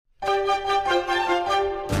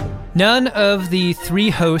None of the three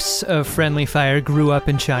hosts of Friendly Fire grew up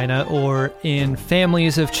in China or in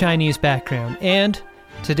families of Chinese background, and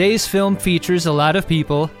today's film features a lot of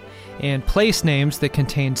people and place names that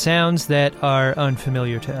contain sounds that are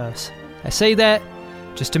unfamiliar to us. I say that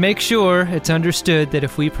just to make sure it's understood that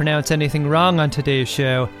if we pronounce anything wrong on today's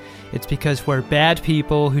show, it's because we're bad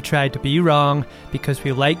people who tried to be wrong because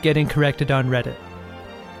we like getting corrected on Reddit.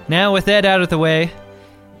 Now, with that out of the way,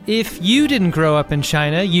 if you didn't grow up in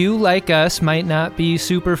China, you, like us, might not be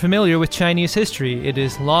super familiar with Chinese history. It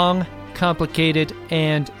is long, complicated,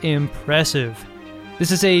 and impressive. This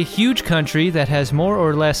is a huge country that has more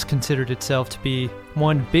or less considered itself to be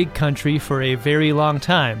one big country for a very long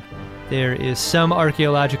time. There is some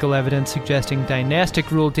archaeological evidence suggesting dynastic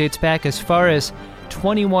rule dates back as far as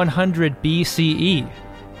 2100 BCE.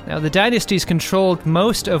 Now, the dynasties controlled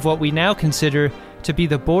most of what we now consider to be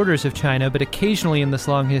the borders of China, but occasionally in this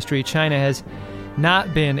long history, China has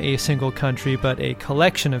not been a single country, but a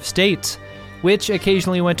collection of states, which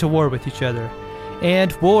occasionally went to war with each other.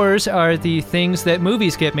 And wars are the things that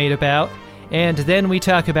movies get made about, and then we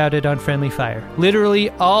talk about it on Friendly Fire.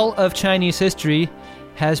 Literally all of Chinese history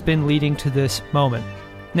has been leading to this moment.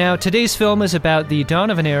 Now, today's film is about the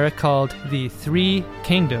dawn of an era called the Three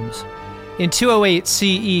Kingdoms. In 208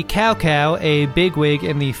 CE, Cao Cao, a bigwig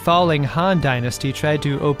in the falling Han Dynasty, tried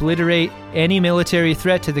to obliterate any military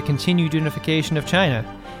threat to the continued unification of China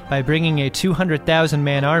by bringing a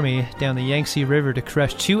 200,000-man army down the Yangtze River to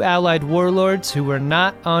crush two allied warlords who were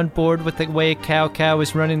not on board with the way Cao Cao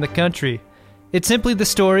was running the country. It's simply the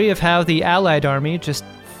story of how the allied army, just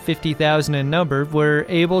 50,000 in number, were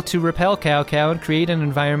able to repel Cao Cao and create an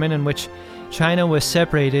environment in which China was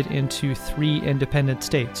separated into three independent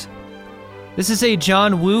states. This is a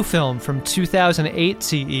John Woo film from 2008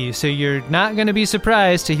 CE, so you're not going to be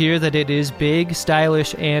surprised to hear that it is big,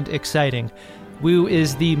 stylish, and exciting. Woo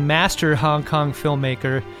is the master Hong Kong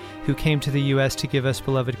filmmaker who came to the US to give us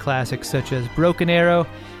beloved classics such as Broken Arrow,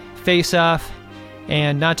 Face Off,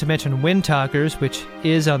 and not to mention Wind Talkers, which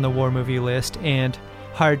is on the war movie list, and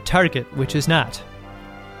Hard Target, which is not.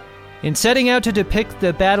 In setting out to depict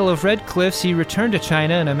the Battle of Red Cliffs, he returned to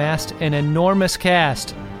China and amassed an enormous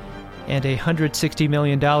cast and $160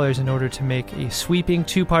 million in order to make a sweeping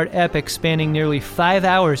two-part epic spanning nearly 5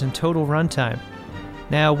 hours in total runtime.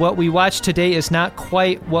 Now, what we watch today is not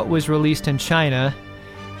quite what was released in China,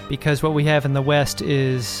 because what we have in the West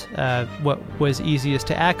is what was easiest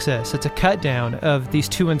to access. It's a cut-down of these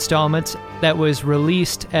two installments that was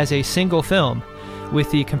released as a single film, with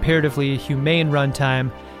the comparatively humane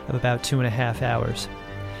runtime of about 2.5 hours.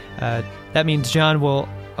 That means John will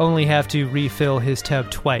only have to refill his tub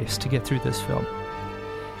twice to get through this film.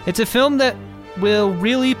 It's a film that will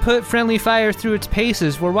really put Friendly Fire through its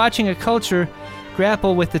paces. We're watching a culture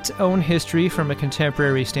grapple with its own history from a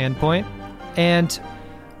contemporary standpoint. And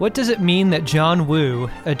what does it mean that John Woo,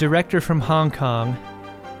 a director from Hong Kong,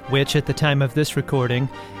 which at the time of this recording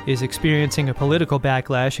is experiencing a political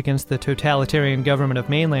backlash against the totalitarian government of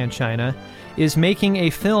mainland China, is making a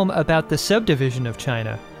film about the subdivision of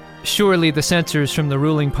China? Surely the censors from the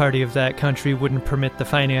ruling party of that country wouldn't permit the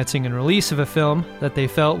financing and release of a film that they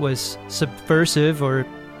felt was subversive or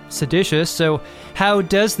seditious, so how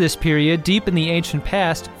does this period, deep in the ancient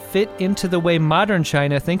past, fit into the way modern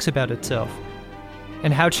China thinks about itself?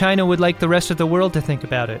 And how China would like the rest of the world to think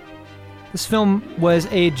about it? This film was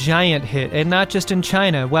a giant hit, and not just in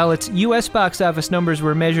China. While its US box office numbers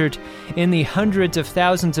were measured in the hundreds of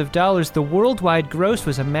thousands of dollars, the worldwide gross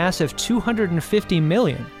was a massive $250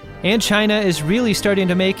 million. And China is really starting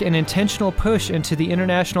to make an intentional push into the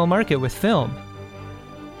international market with film.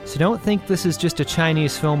 So don't think this is just a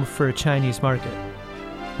Chinese film for a Chinese market.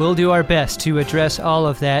 We'll do our best to address all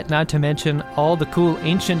of that, not to mention all the cool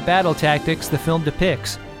ancient battle tactics the film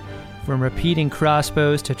depicts. From repeating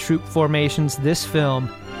crossbows to troop formations, this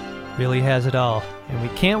film really has it all. And we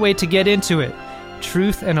can't wait to get into it.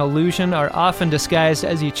 Truth and illusion are often disguised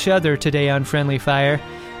as each other today on Friendly Fire,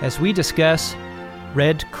 as we discuss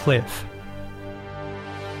Red Cliff.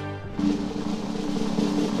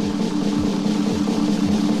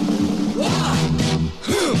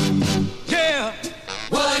 Yeah.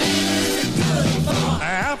 What is it good for?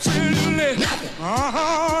 Absolutely nothing.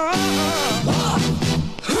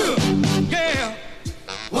 Yeah.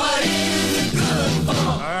 What is it good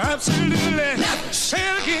for? Absolutely nothing. Say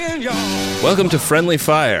it again, y'all. Welcome to Friendly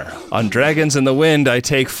Fire. On Dragons in the Wind, I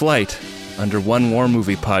take flight. Under one war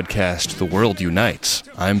movie podcast, the world unites.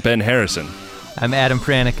 I'm Ben Harrison. I'm Adam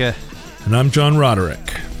Pranica. And I'm John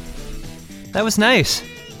Roderick. That was nice.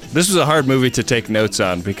 This was a hard movie to take notes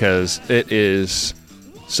on because it is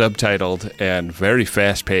subtitled and very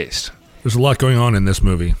fast-paced. There's a lot going on in this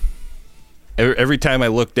movie. every time I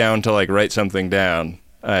looked down to like write something down,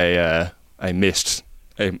 I missed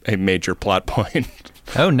a major plot point.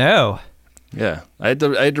 Oh no. Yeah, I had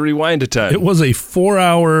to rewind a ton. It was a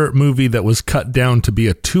 4-hour movie that was cut down to be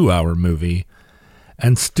a 2-hour movie,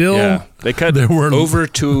 and still they cut there were over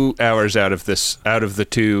 2 hours out of the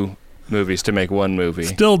two movies to make one movie.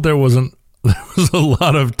 Still, there was a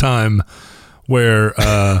lot of time where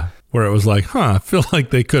it was like, I feel like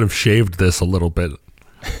they could have shaved this a little bit.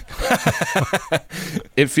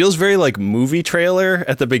 It feels very like movie trailer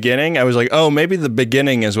at the beginning. I was like, oh, maybe the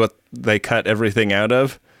beginning is what they cut everything out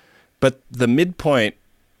of. But the midpoint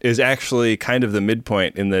is actually kind of the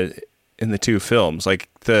midpoint in the two films. Like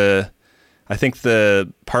I think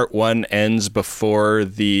the part 1 ends before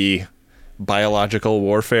the biological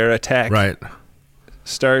warfare attack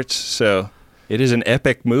starts. So it is an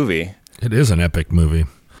epic movie. It is an epic movie.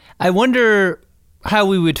 I wonder how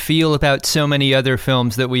we would feel about so many other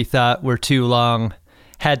films that we thought were too long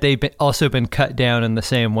had they also been cut down in the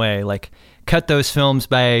same way. Like, cut those films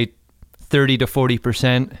by 30 to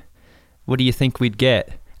 40%. What do you think we'd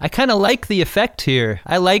get? I kind of like the effect here.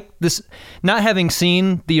 I like this, not having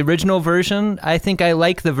seen the original version. I think I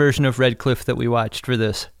like the version of Red Cliff that we watched for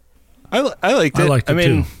this. I liked it. I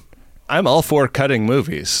mean, too. I'm all for cutting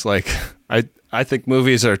movies. Like, I think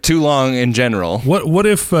movies are too long in general. What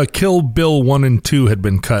if Kill Bill 1 and 2 had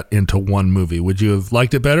been cut into one movie? Would you have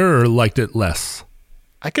liked it better or liked it less?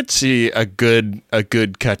 I could see a good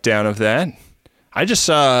cut down of that. I just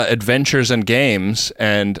saw Adventures and Games,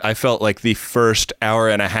 and I felt like the first hour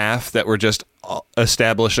and a half that were just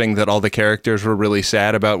establishing that all the characters were really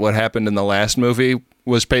sad about what happened in the last movie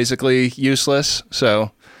was basically useless.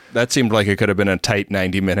 So that seemed like it could have been a tight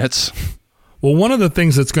 90 minutes. Well, one of the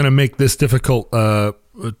things that's going to make this difficult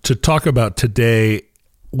to talk about today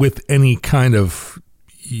with any kind of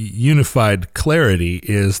unified clarity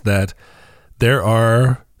is that there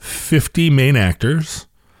are 50 main actors.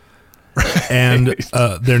 And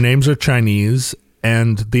their names are Chinese,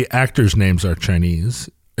 and the actors' names are Chinese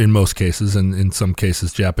in most cases, and in some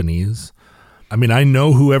cases Japanese. I mean, I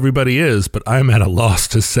know who everybody is, but I'm at a loss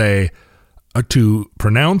to say, to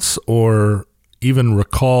pronounce or even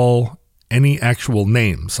recall any actual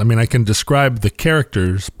names. I mean, I can describe the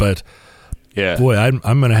characters, but boy, I'm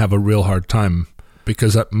going to have a real hard time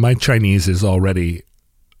because my Chinese is already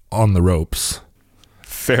on the ropes.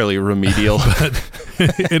 Fairly remedial. But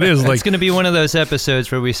it is like... It's going to be one of those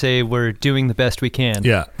episodes where we say we're doing the best we can.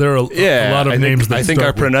 Yeah, there are a lot of names that I think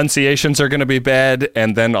our pronunciations are going to be bad,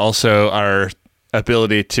 and then also our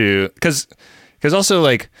ability to... Because also,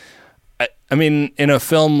 like, I mean, in a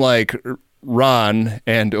film like Ron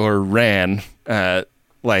or Ran,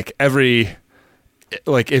 like every...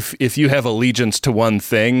 Like, if you have allegiance to one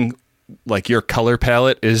thing... like your color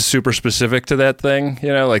palette is super specific to that thing, you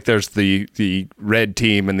know, like there's the red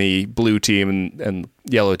team and the blue team and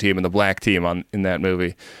yellow team and the black team in that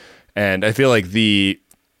movie. And I feel like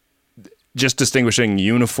just distinguishing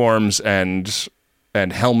uniforms and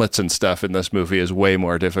helmets and stuff in this movie is way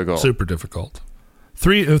more difficult. Super difficult.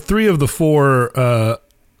 Three of the four,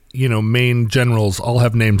 main generals all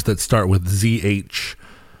have names that start with ZH.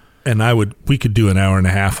 And we could do an hour and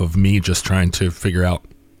a half of me just trying to figure out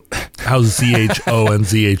how ZHO and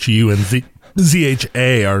ZHU and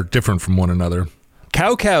ZHA are different from one another.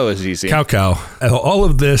 Cow is easy. Cow. All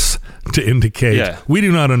of this to indicate we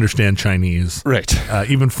do not understand Chinese, right?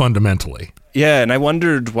 Even fundamentally. Yeah, and I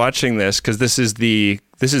wondered watching this because this is the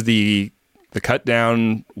cut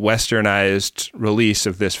down westernized release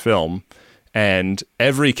of this film, and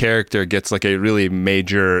every character gets like a really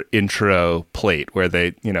major intro plate where they,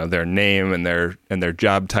 their name and their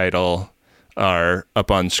job title are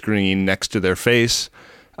up on screen next to their face,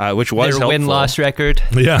 which was their helpful. Win-loss record.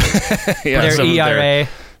 Yeah. Their ERA.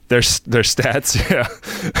 Their stats, yeah.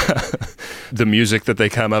 The music that they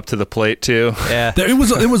come up to the plate to. Yeah.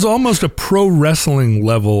 It was almost a pro wrestling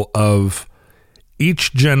level of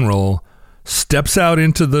each general steps out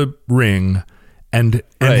into the ring and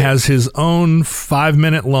has his own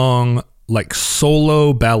 5-minute long like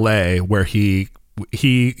solo ballet where he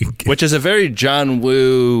which is a very John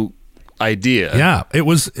Woo idea. Yeah, it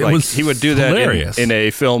was he would do hilarious. that in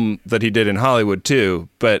a film that he did in Hollywood too,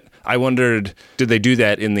 but I wondered, did they do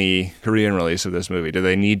that in the Korean release of this movie? Do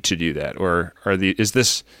they need to do that, or is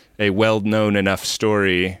this a well-known enough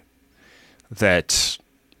story that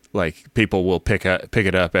like people will pick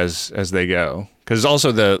it up as they go? Because also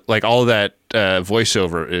all that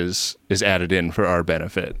voiceover is added in for our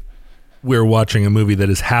benefit. We're watching a movie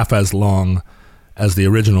that is half as long as the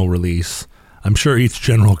original release. I'm sure each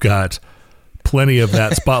general got plenty of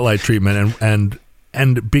that spotlight treatment,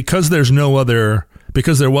 and because there's no other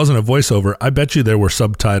because there wasn't a voiceover, I bet you there were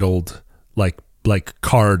subtitled like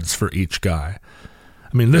cards for each guy.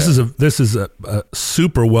 I mean, this is a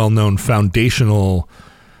super well-known foundational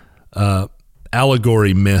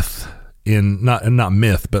allegory myth in not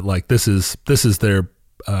myth, but like this is their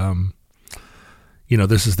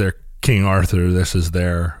this is their King Arthur, this is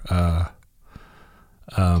their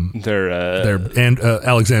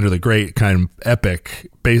Alexander the Great kind of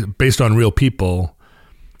epic based on real people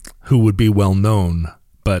who would be well known.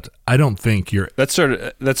 But I don't think that's sort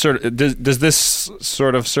of does this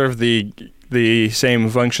sort of serve the same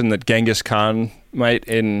function that Genghis Khan might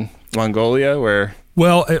in Mongolia, where?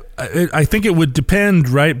 Well, I think it would depend,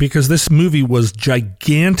 right? Because this movie was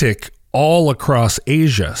gigantic all across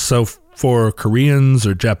Asia. So for Koreans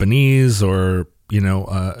or Japanese or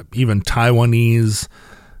even Taiwanese,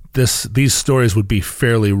 these stories would be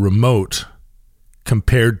fairly remote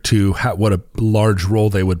compared to what a large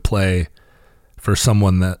role they would play for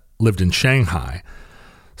someone that lived in Shanghai.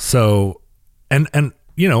 So, and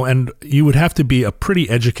you would have to be a pretty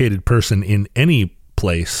educated person in any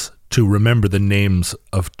place to remember the names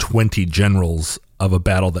of 20 generals of a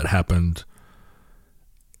battle that happened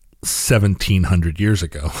 1,700 years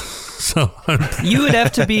ago. So you would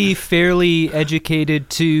have to be fairly educated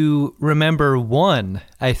to remember one,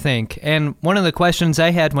 I think. And one of the questions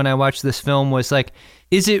I had when I watched this film was like,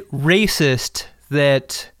 is it racist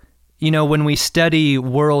that, when we study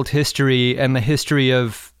world history and the history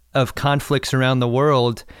of conflicts around the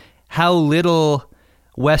world, how little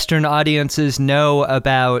Western audiences know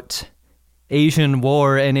about Asian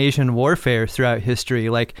war and Asian warfare throughout history?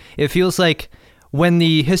 Like, it feels like when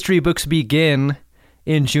the history books begin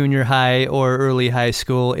in junior high or early high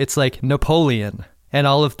school, it's like Napoleon and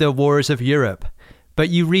all of the wars of Europe. But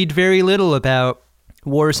you read very little about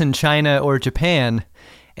wars in China or Japan.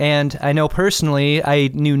 And I know personally, I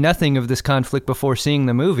knew nothing of this conflict before seeing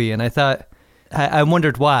the movie. And I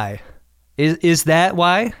wondered why. Is that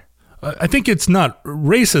why? I think it's not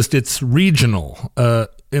racist. It's regional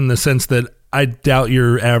in the sense that I doubt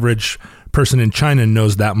your average person in China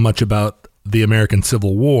knows that much about the American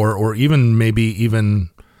Civil War, or even the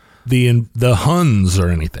Huns or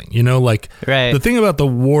anything. Right. The thing about the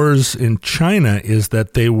wars in China is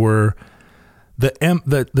that they were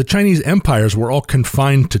the Chinese empires were all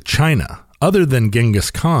confined to China. Other than Genghis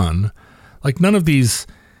Khan, like none of these,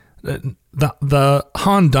 the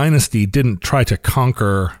Han Dynasty didn't try to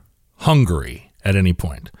conquer Hungary at any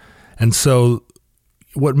point. And so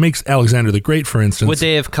what makes Alexander the Great, for instance... Would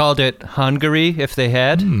they have called it Hungary if they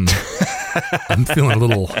had? I'm feeling a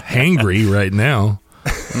little hangry right now.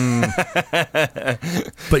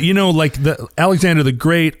 But like the Alexander the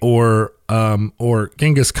Great or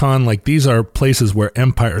Genghis Khan, like these are places where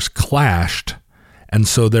empires clashed, and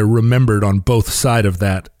so they're remembered on both sides of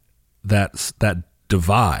that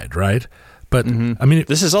divide, right? But I mean,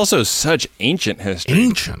 this is also such ancient history.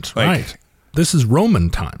 Ancient, right? This is Roman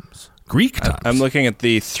times, Greek times. I'm looking at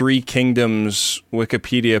the Three Kingdoms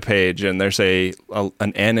Wikipedia page, and there's an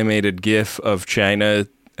animated GIF of China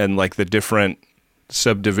and like the different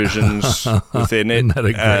subdivisions within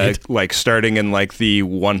it, like starting in like the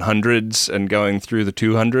 100s and going through the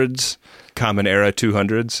 200s, Common Era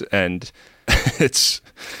 200s, and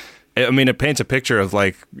it paints a picture of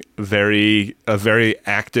like a very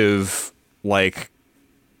active like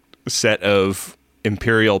set of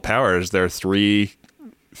imperial powers. There are three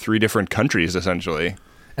different countries essentially.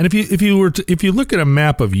 And if you look at a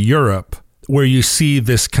map of Europe where you see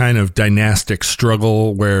this kind of dynastic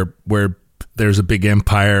struggle where there's a big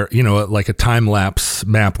empire, like a time-lapse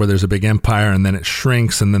map where there's a big empire and then it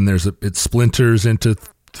shrinks and then it splinters into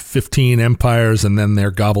 15 empires and then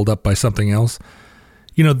they're gobbled up by something else.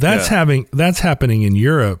 That's happening in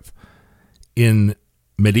Europe in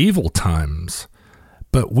medieval times,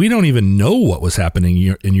 but we don't even know what was happening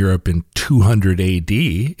in Europe in 200 AD.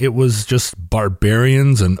 It was just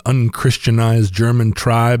barbarians and unchristianized German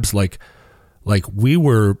tribes like we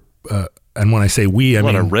were... and when I say we, I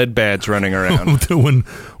mean... A lot of red bads running around.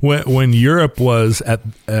 when Europe was at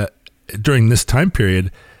during this time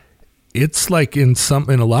period, it's like in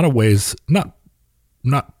a lot of ways, not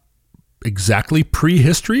exactly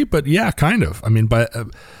prehistory, but yeah, kind of. I mean,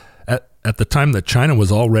 at the time that China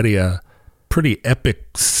was already a pretty epic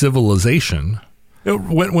civilization,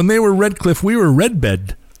 when they were Red Cliff, we were Red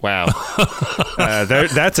Bed. Wow,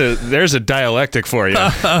 there's a dialectic for you.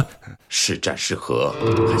 是战是和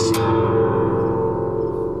还行。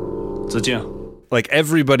子敬。 Like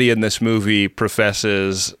everybody in this movie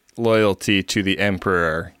professes loyalty to the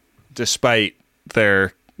emperor, despite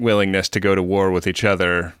their willingness to go to war with each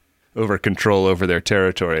other over control over their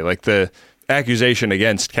territory. Like accusation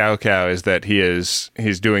against Cao Cao is that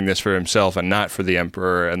he's doing this for himself and not for the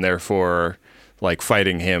emperor, and therefore, like,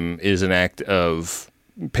 fighting him is an act of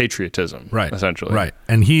patriotism, right? Essentially, right.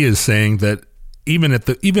 And he is saying that even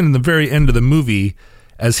in the very end of the movie,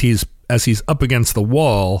 as he's up against the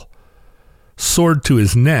wall, sword to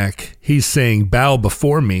his neck, he's saying, "Bow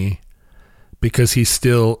before me," because he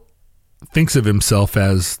still thinks of himself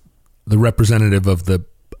as the representative of the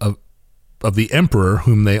emperor,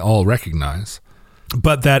 whom they all recognize.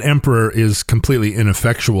 But that emperor is completely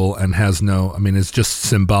ineffectual and has no, I mean, it's just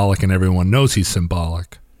symbolic, and everyone knows he's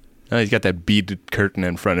symbolic. He's got that beaded curtain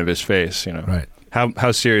in front of his face, you know. Right.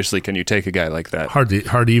 How seriously can you take a guy like that? Hard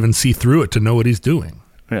to even see through it to know what he's doing.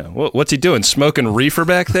 Yeah. What's he doing? Smoking reefer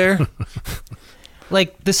back there?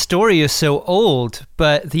 Like, the story is so old,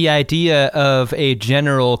 but the idea of a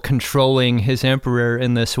general controlling his emperor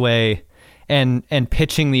in this way and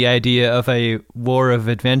pitching the idea of a war of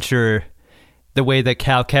adventure the way that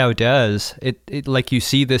Cao Cao does, it like, you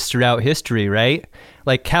see this throughout history, right?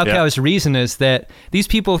 Like, Cao Cao's reason is that these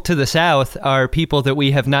people to the south are people that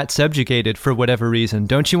we have not subjugated for whatever reason.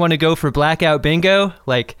 Don't you want to go for blackout bingo?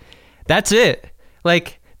 Like, that's it.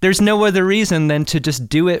 Like, there's no other reason than to just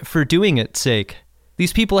do it for doing its sake.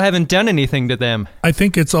 These people haven't done anything to them. I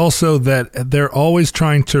think it's also that they're always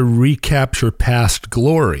trying to recapture past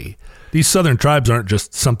glory. These southern tribes aren't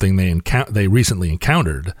just something they recently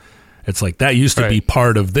encountered. It's like, that used to be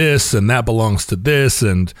part of this, and that belongs to this,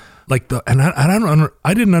 and like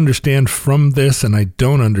I didn't understand from this, and I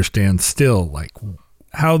don't understand still, like,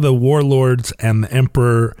 how the warlords and the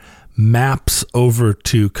emperor maps over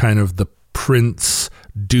to kind of the prince,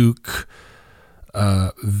 duke,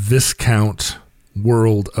 viscount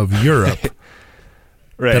world of Europe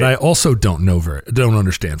that I also don't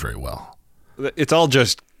understand very well. It's all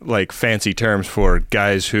just like fancy terms for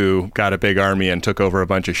guys who got a big army and took over a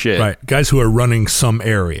bunch of shit. Right, guys who are running some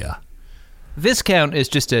area. Viscount is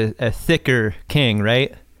just a thicker king,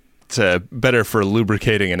 right? It's better for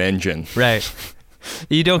lubricating an engine. Right.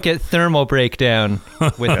 You don't get thermal breakdown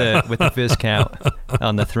with the Viscount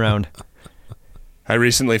on the throne. I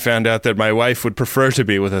recently found out that my wife would prefer to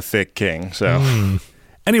be with a thick king, so...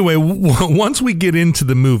 Anyway, once we get into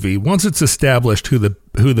the movie, once it's established who the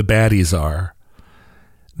baddies are,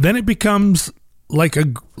 then it becomes like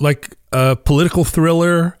a political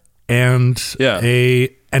thriller and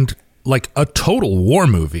like a total war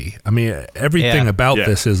movie. I mean, everything about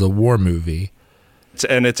this is a war movie.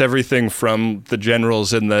 It's everything from the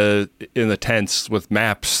generals in the tents with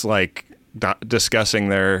maps, like discussing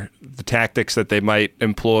the tactics that they might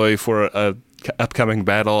employ for a upcoming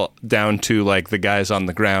battle, down to like the guys on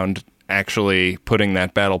the ground actually putting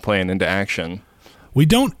that battle plan into action.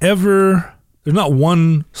 There's not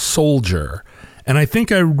one soldier, and I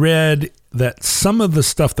think I read that some of the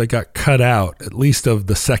stuff that got cut out, at least of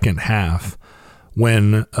the second half,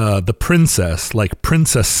 when the princess, like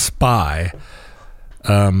Princess Spy,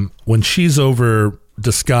 when she's over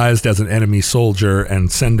disguised as an enemy soldier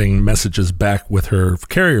and sending messages back with her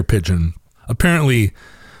carrier pigeon, apparently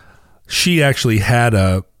she actually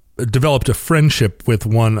developed a friendship with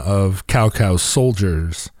one of Cao Cao's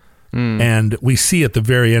soldiers. And we see at the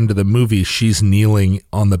very end of the movie, she's kneeling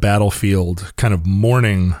on the battlefield, kind of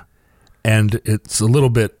mourning, and it's a little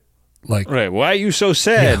bit like, right, why are you so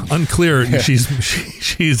sad? Yeah, unclear. She's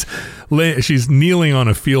kneeling on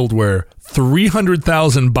a field where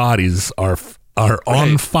 300,000 bodies are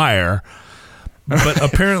on fire, but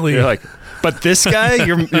apparently you're like, but this guy,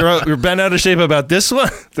 you're bent out of shape about this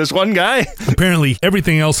one guy. Apparently,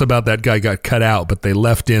 everything else about that guy got cut out, but they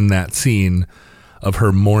left in that scene of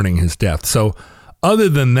her mourning his death. So, other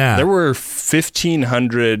than that, there were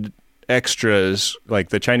 1,500 extras. Like,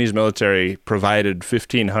 the Chinese military provided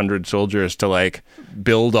 1,500 soldiers to like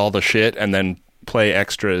build all the shit and then play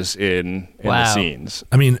extras in the scenes.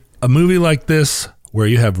 I mean, a movie like this where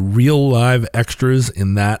you have real live extras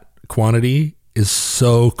in that quantity is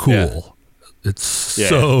so cool. Yeah. It's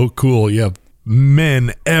so cool. You have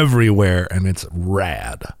men everywhere, and it's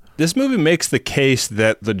rad. This movie makes the case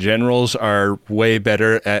that the generals are way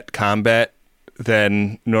better at combat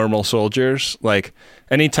than normal soldiers. Like,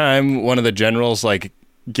 anytime one of the generals like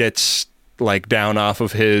gets like down off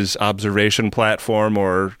of his observation platform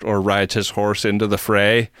or rides his horse into the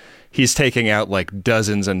fray, he's taking out like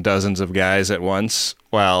dozens and dozens of guys at once,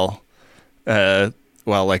 while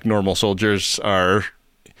like normal soldiers are,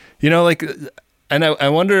 you know, like, and I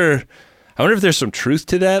wonder if there's some truth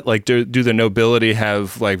to that. Like, do the nobility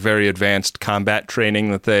have like very advanced combat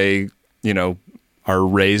training that they, you know, are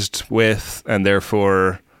raised with, and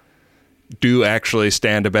therefore do actually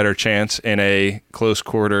stand a better chance in a close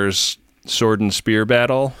quarters sword and spear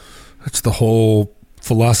battle? It's the whole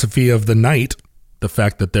philosophy of the knight, the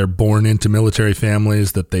fact that they're born into military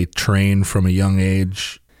families, that they train from a young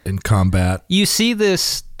age in combat. You see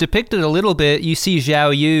this depicted a little bit. You see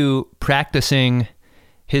Zhao Yu practicing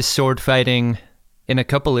his sword fighting in a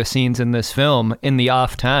couple of scenes in this film in the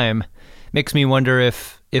off time. Makes me wonder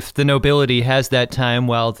if the nobility has that time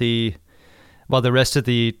while the rest of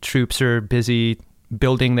the troops are busy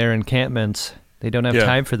building their encampments. They don't have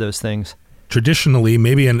time for those things. Traditionally,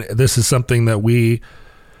 maybe, and this is something that we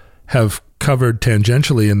have covered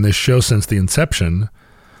tangentially in this show since the inception,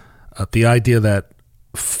 the idea that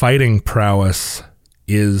fighting prowess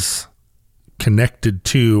is connected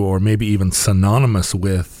to, or maybe even synonymous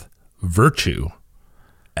with, virtue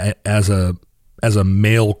as a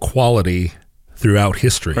male quality throughout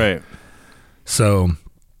history. Right. So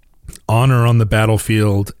honor on the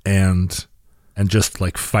battlefield and just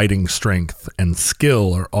like fighting strength and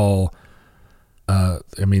skill are all,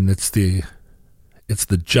 it's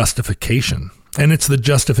the justification, and it's the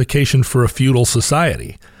justification for a feudal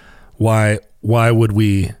society. Why would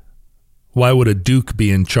a duke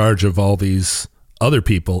be in charge of all these other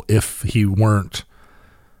people if he weren't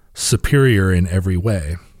superior in every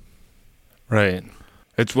way? Right.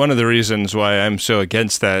 It's one of the reasons why I'm so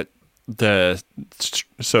against the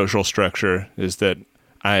social structure, is that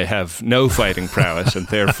I have no fighting prowess and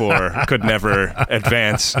therefore could never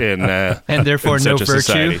advance in and therefore in no such a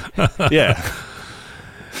virtue. society. Yeah.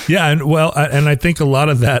 Yeah, and I think a lot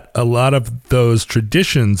of those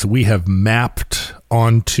traditions we have mapped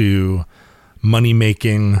onto money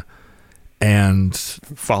making and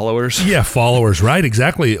followers. Yeah, followers, right?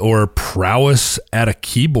 Exactly. Or prowess at a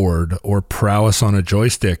keyboard or prowess on a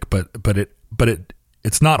joystick, but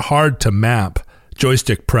it's not hard to map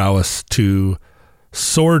joystick prowess to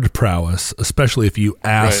sword prowess, especially if you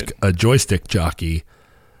ask a joystick jockey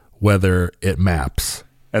whether it maps.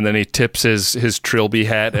 And then he tips his trilby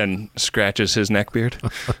hat and scratches his neckbeard.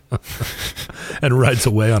 And rides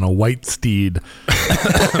away on a white steed.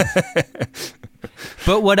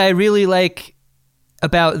 But what I really like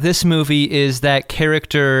about this movie is that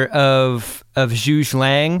character of Zhu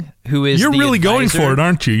Lang, who is You're really advisor. going for it,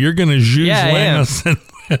 aren't you? You're going to Zhu Lang us,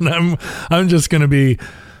 and I'm just going to be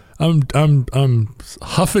I'm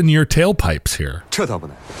huffing your tailpipes here. 这倒不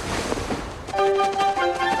能。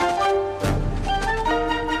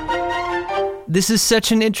 This is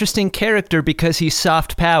such an interesting character because he's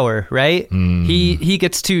soft power, right? He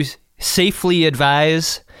gets to safely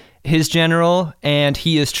advise his general, and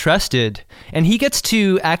he is trusted. And he gets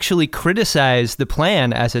to actually criticize the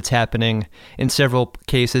plan as it's happening in several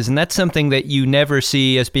cases, and that's something that you never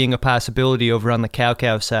see as being a possibility over on the Cao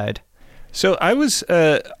Cao side. So I was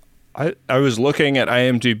looking at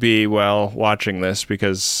IMDb while watching this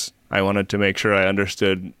because I wanted to make sure I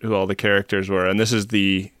understood who all the characters were, and this is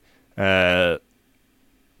the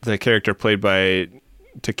character played by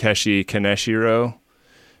Takeshi Kaneshiro,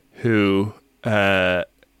 who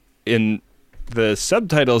in the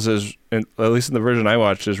subtitles at least in the version I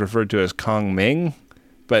watched, is referred to as Kong Ming,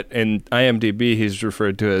 but in IMDb he's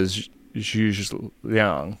referred to as Zhu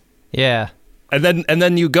Liang. Yeah. And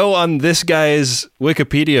then you go on this guy's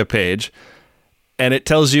Wikipedia page, and it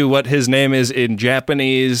tells you what his name is in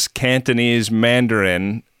Japanese, Cantonese,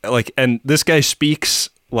 Mandarin. And this guy speaks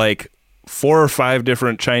like 4 or 5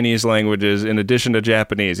 different Chinese languages in addition to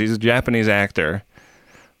Japanese. He's a Japanese actor,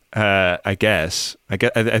 I guess. I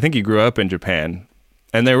think he grew up in Japan.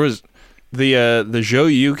 And there was the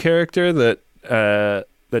Zhou Yu character that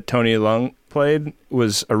Tony Leung played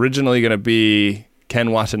was originally going to be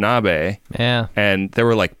Ken Watanabe. Yeah. And there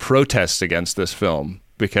were like protests against this film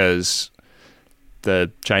because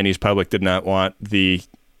the Chinese public did not want the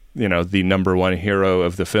number one hero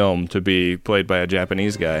of the film to be played by a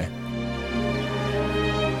Japanese guy.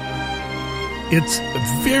 It's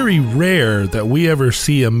very rare that we ever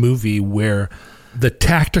see a movie where the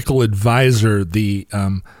tactical advisor, the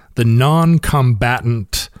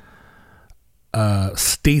non-combatant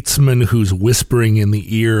statesman who's whispering in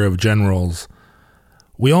the ear of generals,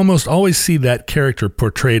 we almost always see that character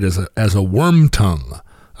portrayed as a worm tongue,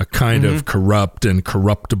 a kind of corrupt and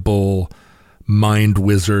corruptible mind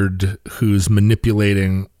wizard who's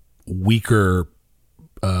manipulating weaker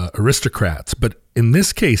aristocrats. But in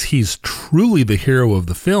this case, he's truly the hero of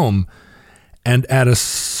the film, and at a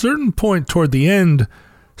certain point toward the end,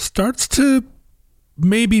 starts to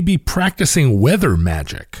maybe be practicing weather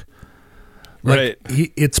magic. Right.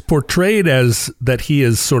 It's portrayed as that he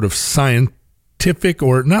is sort of scientific,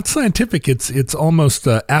 or not scientific. It's almost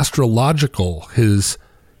astrological. His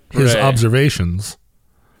Right. observations.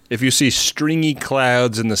 if you see stringy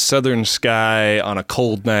clouds in the southern sky on a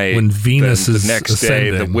cold night, When Venus then is the next day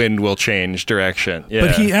the ascending. wind will change direction. Yeah.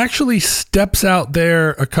 But he actually steps out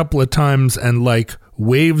there a couple of times and like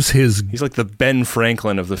waves his. He's like the Ben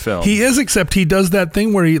Franklin of the film. He is, except he does that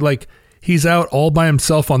thing where he's out all by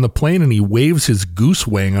himself on the plane and he waves his goose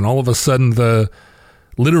wing, and all of a sudden the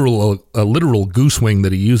literal goose wing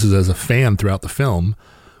that he uses as a fan throughout the film,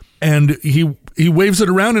 and he waves it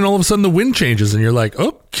around, and all of a sudden the wind changes, and you're like,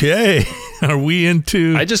 okay, are we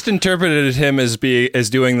into? I just interpreted him as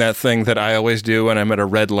doing that thing that I always do when I'm at a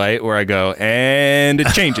red light, where I go and it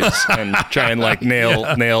changes and try and like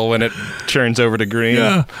nail when it turns over to green.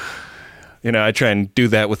 Yeah. You know, I try and do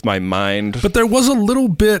that with my mind. But there was a little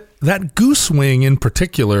bit, that goose wing in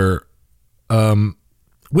particular,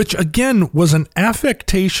 which again was an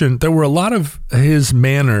affectation. There were a lot of his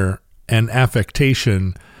manner and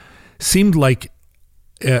affectation seemed like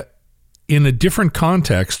in a different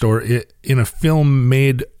context or in a film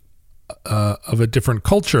made of a different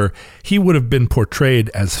culture, he would have been portrayed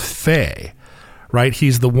as fey, right?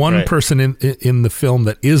 He's the one Right. person in the film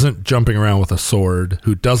that isn't jumping around with a sword,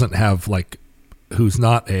 who doesn't have who's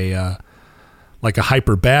not a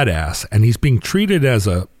hyper badass, and he's being treated as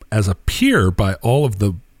a peer by all of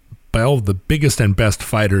the biggest and best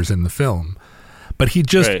fighters in the film. But he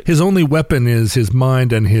just Right. his only weapon is his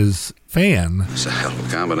mind and his fan. It's a hell of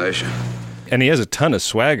a combination. And he has a ton of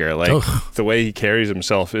swagger. Like Ugh. the way he carries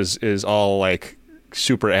himself is all like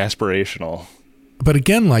super aspirational. But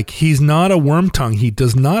again, like, he's not a worm tongue. He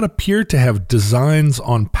does not appear to have designs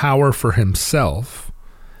on power for himself.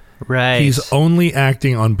 Right. He's only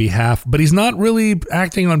acting on behalf, but he's not really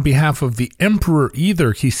acting on behalf of the emperor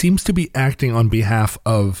either. He seems to be acting on behalf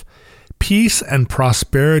of peace and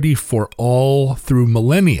prosperity for all through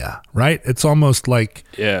millennia, right? It's almost like,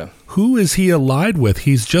 Yeah. who is he allied with?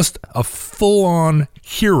 He's just a full-on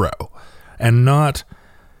hero, and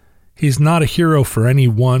he's not a hero for any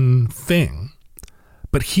one thing.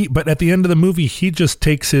 But at the end of the movie, he just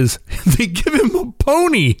takes they give him a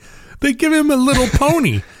pony. They give him a little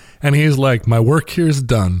pony. And he's like, my work here's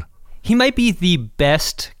done. He might be the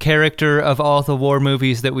best character of all the war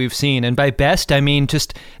movies that we've seen. And by best, I mean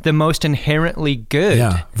just the most inherently good.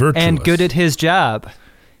 Yeah, virtuous. And good at his job.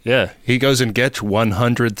 Yeah. He goes and gets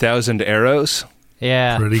 100,000 arrows.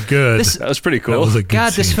 Yeah. Pretty good. This- That was pretty That cool. was a good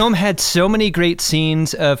God, this scene. film had so many great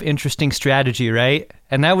scenes of interesting strategy, right?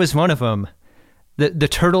 And that was one of them. The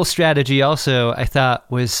turtle strategy also, I thought,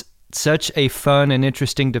 was such a fun and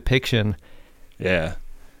interesting depiction. Yeah.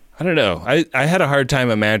 I don't know. I had a hard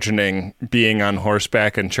time imagining being on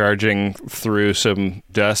horseback and charging through some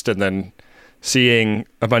dust and then seeing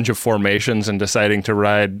a bunch of formations and deciding to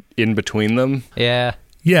ride in between them. Yeah.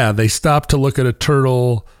 Yeah, they stopped to look at a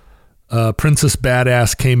turtle. Princess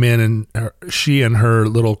Badass came in, and she and her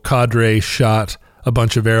little cadre shot a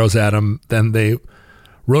bunch of arrows at him. Then they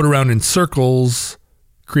rode around in circles,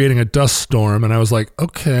 creating a dust storm. And I was like,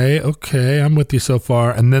 okay, I'm with you so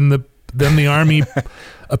far. And then the army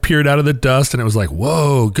appeared out of the dust, and it was like,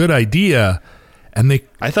 whoa, good idea. And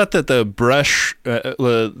I thought that the brush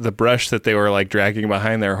that they were like dragging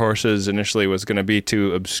behind their horses initially was going to be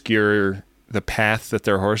to obscure the path that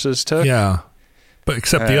their horses took. yeah, but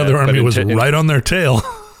except the other but army was in- right on their tail.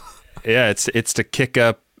 Yeah, it's to kick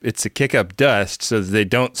up dust so that they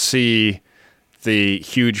don't see the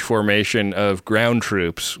huge formation of ground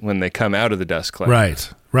troops when they come out of the dust cloud.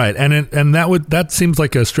 Right, and that seems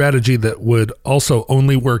like a strategy that would also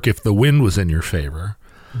only work if the wind was in your favor.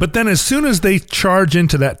 But then, as soon as they charge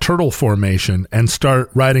into that turtle formation and start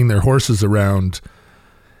riding their horses around,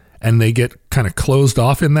 and they get kind of closed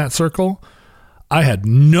off in that circle, I had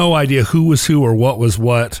no idea who was who or what was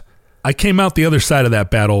what. I came out the other side of that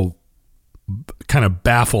battle kind of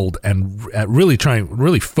baffled and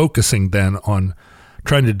really focusing then on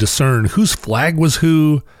trying to discern whose flag was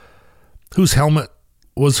whose helmet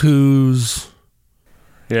was whose.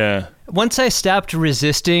 Yeah. Once I stopped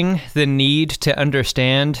resisting the need to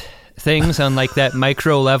understand things on like that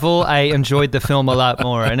micro level, I enjoyed the film a lot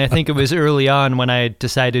more. And I think it was early on when I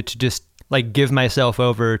decided to just like give myself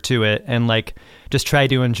over to it and like just try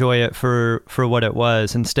to enjoy it for what it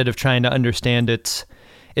was instead of trying to understand its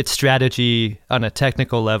strategy on a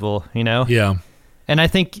technical level, you know? Yeah. And I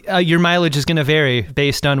think your mileage is going to vary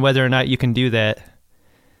based on whether or not you can do that.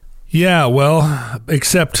 Yeah, well,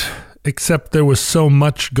 except there was so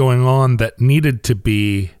much going on that needed to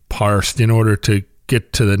be parsed in order to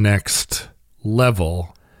get to the next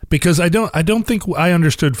level. Because I don't think I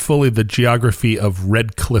understood fully the geography of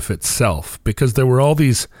Red Cliff itself, because there were all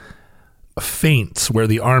these feints where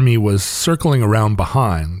the army was circling around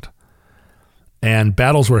behind, and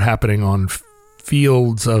battles were happening on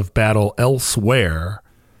fields of battle elsewhere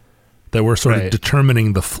that were sort of Right.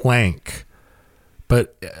 determining the flank.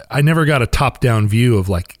 But I never got a top-down view of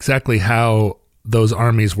like exactly how those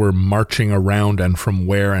armies were marching around and from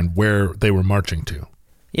where and where they were marching to.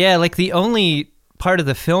 Yeah, like the only part of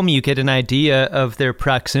the film you get an idea of their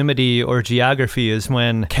proximity or geography is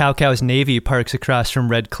when Cao Cao's navy parks across from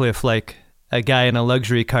Red Cliff like a guy in a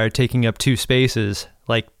luxury car taking up 2 spaces.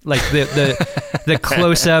 Like the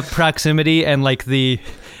close-up proximity and like the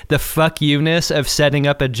fuck you-ness of setting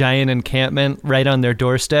up a giant encampment right on their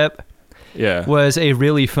doorstep Yeah. was a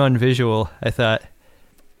really fun visual, I thought.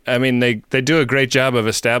 I mean, they do a great job of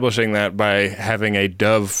establishing that by having a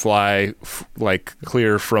dove fly like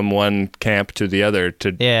clear from one camp to the other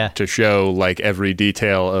to show like every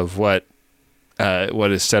detail of what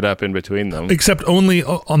is set up in between them. Except only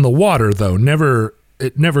on the water, though.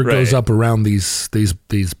 It never goes Right. up around these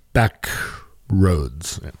back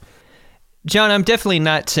roads. John, I'm definitely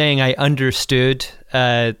not saying I understood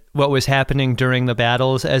what was happening during the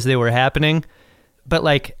battles as they were happening, but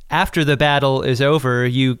like after the battle is over,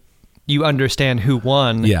 you understand who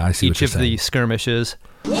won Yeah, I see what each you're of the saying. skirmishes.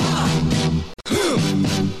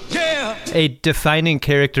 Yeah. A defining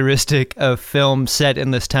characteristic of film set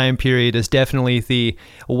in this time period is definitely the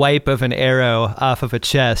wipe of an arrow off of a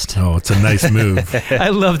chest. Oh, it's a nice move. I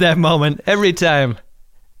love that moment every time.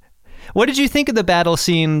 What did you think of the battle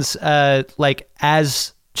scenes, like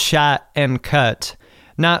as shot and cut?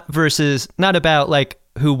 Not about like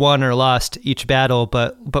who won or lost each battle,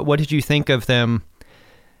 but what did you think of them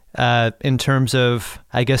in terms of,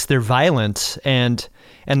 I guess, their violence and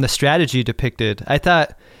the strategy depicted? I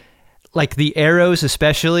thought, like the arrows,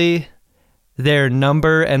 especially their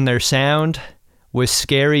number and their sound was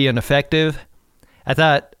scary and effective.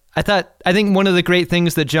 I think one of the great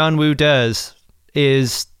things that John Woo does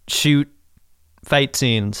is shoot fight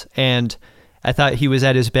scenes, and I thought he was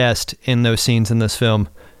at his best in those scenes in this film.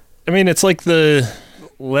 I mean, it's like the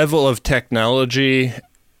level of technology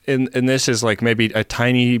in this is like maybe a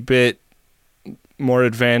tiny bit more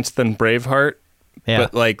advanced than Braveheart, Yeah.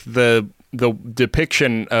 but like the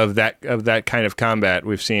depiction of that kind of combat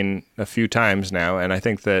we've seen a few times now, and I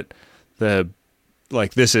think that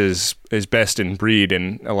this is best in breed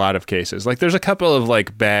in a lot of cases. Like there's a couple of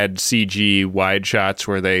like bad CG wide shots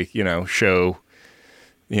where they show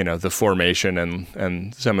the formation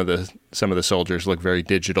and some of the soldiers look very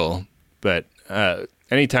digital, but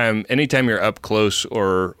anytime you're up close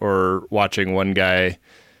or watching one guy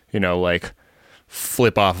like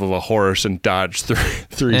flip off of a horse and dodge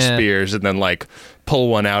three spears and then like pull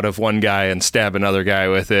one out of one guy and stab another guy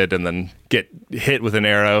with it and then get hit with an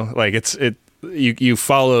arrow, like you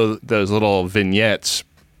follow those little vignettes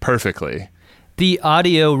perfectly. The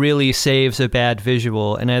audio really saves a bad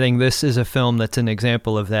visual, and I think this is a film that's an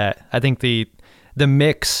example of that. I think the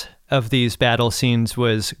mix of these battle scenes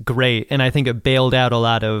was great, and I think it bailed out a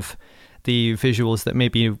lot of the visuals that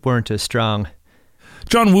maybe weren't as strong.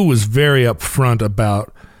 John Woo was very upfront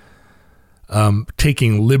about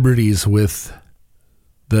taking liberties with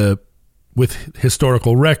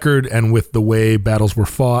historical record and with the way battles were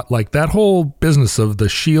fought. Like that whole business of the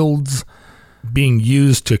shields being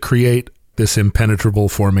used to create this impenetrable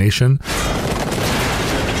formation.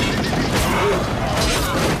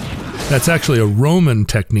 That's actually a Roman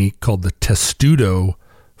technique called the testudo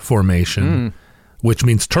formation, which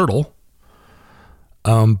means turtle.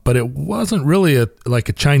 But it wasn't really like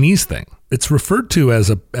a Chinese thing. It's referred to as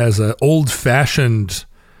a old-fashioned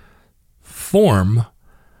form,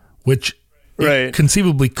 which it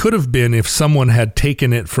conceivably could have been if someone had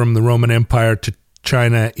taken it from the Roman Empire to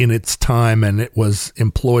China in its time and it was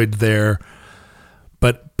employed there.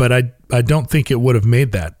 But I don't think it would have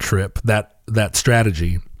made that trip, that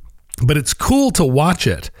strategy. But it's cool to watch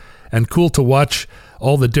it, and cool to watch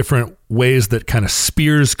all the different ways that kind of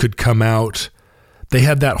spears could come out. They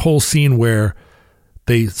had that whole scene where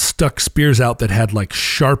they stuck spears out that had like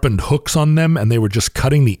sharpened hooks on them, and they were just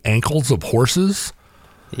cutting the ankles of horses.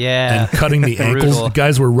 Yeah. And cutting the ankles. Brutal. The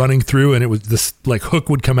guys were running through, and it was this like hook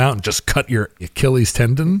would come out and just cut your Achilles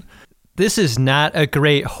tendon. This is not a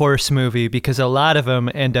great horse movie because a lot of them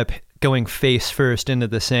end up going face first into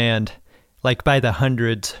the sand, like by the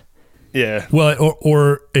hundreds. Yeah. Well,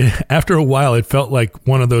 or after a while, it felt like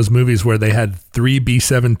one of those movies where they had 3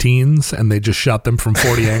 B-17s and they just shot them from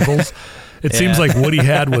 40 angles. It seems like what he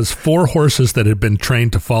had was 4 horses that had been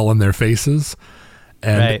trained to fall on their faces.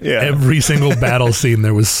 And every single battle scene,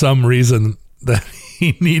 there was some reason that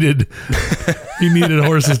he needed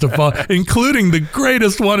horses to fall, including the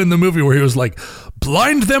greatest one in the movie where he was like,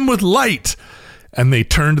 blind them with light. And they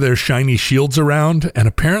turned their shiny shields around, and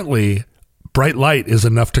apparently bright light is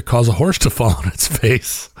enough to cause a horse to fall on its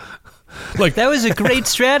face. Like That was a great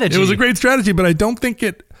strategy. it was a great strategy, but I don't think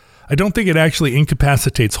it actually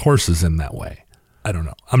incapacitates horses in that way. I don't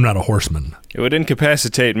know. I'm not a horseman. It would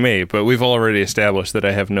incapacitate me, but we've already established that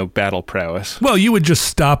I have no battle prowess. Well, you would just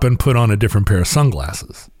stop and put on a different pair of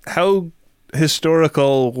sunglasses. How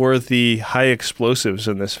historical were the high explosives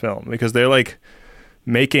in this film? Because they're like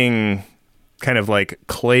making kind of like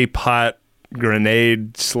clay pot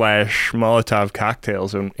grenade / Molotov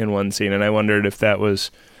cocktails in one scene, and I wondered if that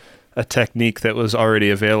was a technique that was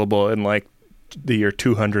already available in like the year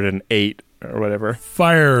 208 or whatever.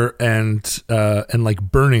 Fire and like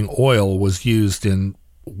burning oil was used in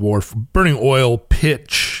war. Burning oil,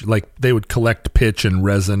 pitch, like they would collect pitch and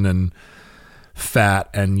resin and fat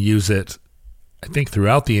and use it, I think,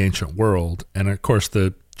 throughout the ancient world. And of course,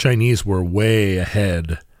 the Chinese were way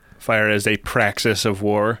ahead. Fire as a praxis of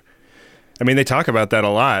war. I mean, they talk about that a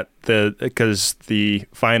lot, because the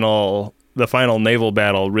final naval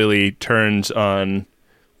battle really turns on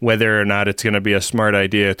whether or not it's going to be a smart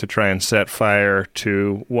idea to try and set fire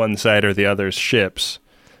to one side or the other's ships.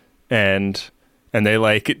 And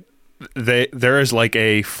there is like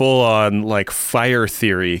a full-on like fire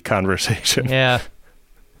theory conversation. Yeah.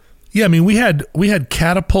 Yeah, I mean, we had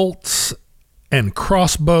catapults and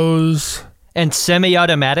crossbows. And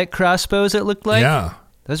semi-automatic crossbows, it looked like. Yeah.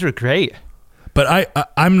 Those were great. But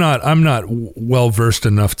I'm not well versed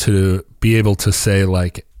enough to be able to say,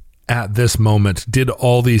 like, at this moment, did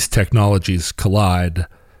all these technologies collide?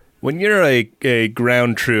 When you're a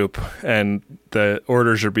ground troop and the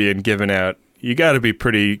orders are being given out, you got to be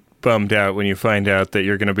pretty bummed out when you find out that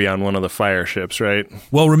you're going to be on one of the fire ships, right?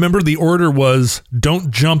 Well, remember the order was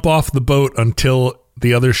don't jump off the boat until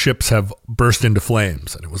the other ships have burst into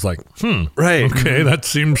flames. And it was like, Right. okay, that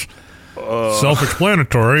seems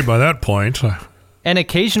self-explanatory by that point. And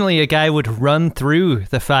occasionally a guy would run through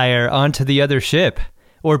the fire onto the other ship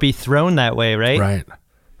or be thrown that way, right? Right.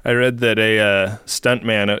 I read that a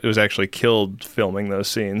stuntman was actually killed filming those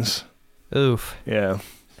scenes. Oof. Yeah.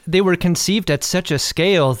 They were conceived at such a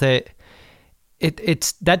scale that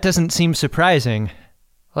that doesn't seem surprising.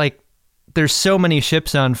 Like, there's so many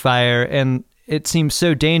ships on fire, and it seems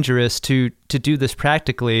so dangerous to do this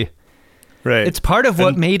practically. Right. It's part of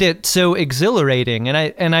what made it so exhilarating,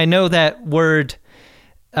 and I know that word,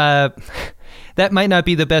 that might not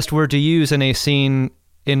be the best word to use in a scene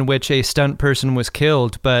in which a stunt person was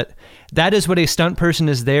killed, but that is what a stunt person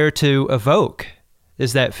is there to evoke,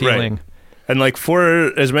 is that feeling. Right. And like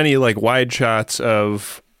for as many like wide shots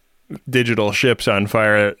of digital ships on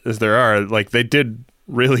fire as there are, like they did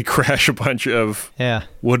really crash a bunch of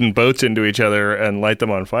wooden boats into each other and light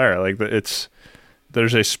them on fire. Like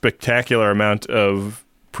there's a spectacular amount of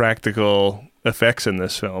practical effects in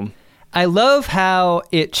this film. I love how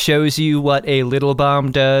it shows you what a little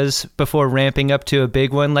bomb does before ramping up to a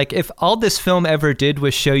big one. Like, if all this film ever did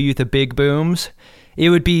was show you the big booms, it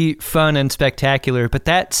would be fun and spectacular. But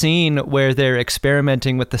that scene where they're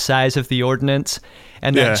experimenting with the size of the ordnance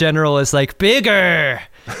and that general is like, bigger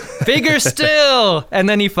still. And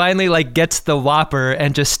then he finally like gets the whopper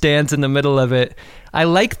and just stands in the middle of it. I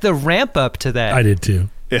like the ramp up to that. I did too.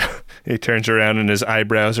 Yeah. He turns around and his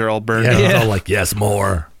eyebrows are all burned Yeah, up. it's all like, yes,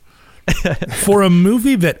 more. For a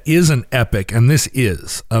movie that is an epic, and this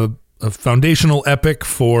is a foundational epic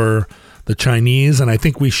for the Chinese, and I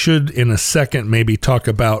think we should in a second maybe talk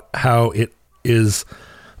about how it is,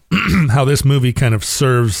 how this movie kind of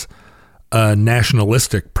serves a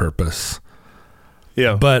nationalistic purpose.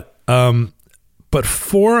 Yeah. But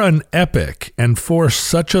for an epic and for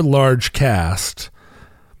such a large cast,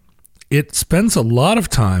 it spends a lot of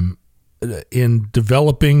time in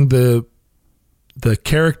developing the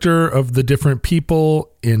character of the different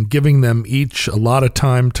people, in giving them each a lot of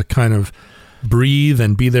time to kind of breathe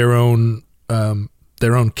and be their own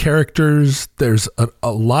characters. There's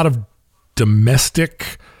a lot of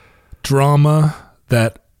domestic drama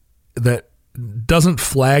that doesn't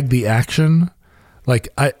flag the action. Like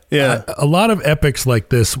a lot of epics like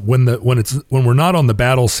this, when we're not on the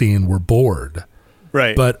battle scene, we're bored.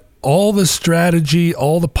 Right. But all the strategy,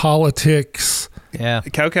 all the politics. Yeah.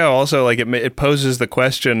 Cao Cao also, like, it poses the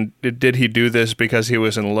question, did he do this because he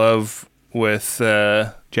was in love with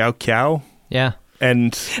Zhao Qiao? Yeah.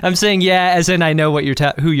 And I'm saying as in I know what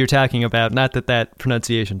who you're talking about, not that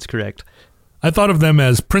pronunciation's correct. I thought of them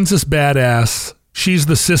as Princess Badass. She's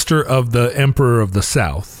the sister of the Emperor of the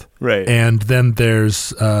South. Right. And then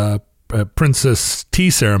there's Princess Tea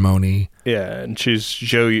Ceremony. Yeah, and she's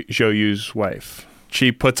Zhou Yu's wife.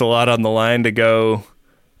 She puts a lot on the line to go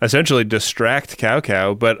essentially distract Cao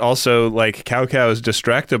Cao, but also like Cao Cao is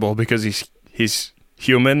distractible because he's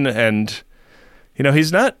human and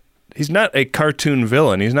he's not a cartoon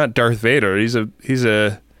villain. He's not Darth Vader. He's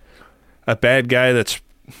a bad guy that's,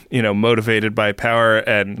 motivated by power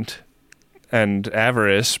and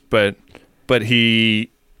avarice, but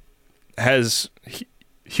he has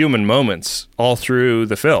human moments all through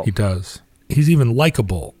the film. He does. He's even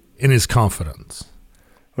likable in his confidence.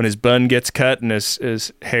 When his bun gets cut and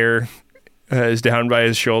his hair is down by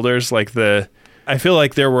his shoulders, I feel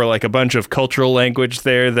like there were like a bunch of cultural language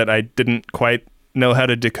there that I didn't quite know how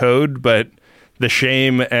to decode, but the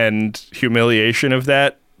shame and humiliation of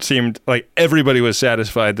that seemed like everybody was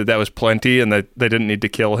satisfied that was plenty and that they didn't need to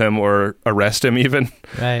kill him or arrest him even.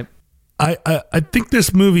 Right. I think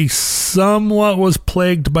this movie somewhat was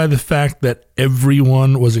plagued by the fact that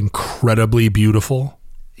everyone was incredibly beautiful.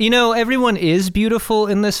 Everyone is beautiful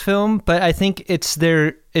in this film, but I think it's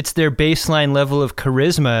their baseline level of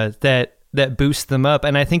charisma that boosts them up.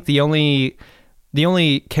 And I think the only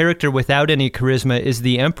character without any charisma is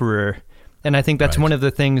the Emperor. And I think that's one of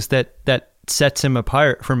the things that sets him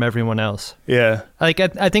apart from everyone else. Yeah. I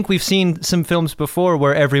think we've seen some films before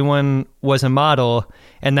where everyone was a model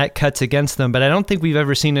and that cuts against them, but I don't think we've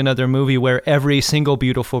ever seen another movie where every single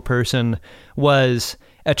beautiful person was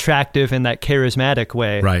attractive in that charismatic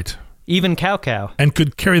way. Right. Even Cao Cao. And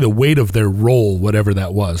could carry the weight of their role, whatever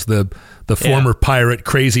that was. The former pirate,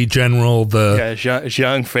 crazy general,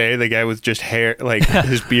 Zhang Fei, the guy with just hair, like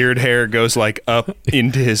his beard hair goes like up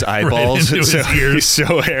into his eyeballs. Right into his ears. He's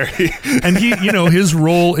so hairy. And he, his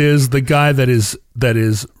role is the guy that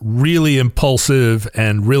is really impulsive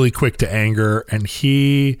and really quick to anger, and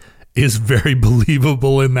he is very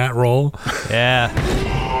believable in that role. Yeah.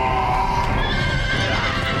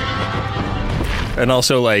 And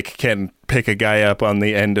also, can pick a guy up on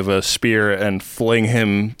the end of a spear and fling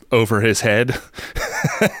him over his head.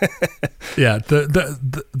 Yeah,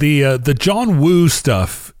 the John Woo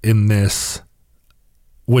stuff in this,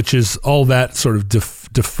 which is all that sort of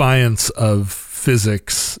defiance of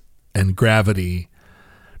physics and gravity.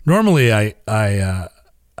 Normally, I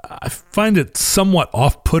find it somewhat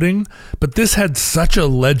off-putting, but this had such a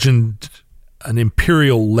legend. An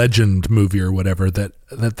imperial legend movie or whatever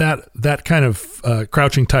that kind of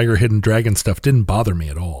Crouching Tiger, Hidden Dragon stuff didn't bother me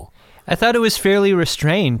at all. I thought it was fairly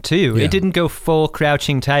restrained too. Yeah. It didn't go full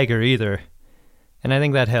Crouching Tiger either, and I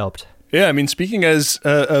think that helped. Yeah, I mean, speaking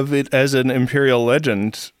of it as an imperial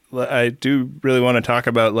legend, I do really want to talk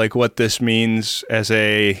about what this means as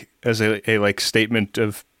a statement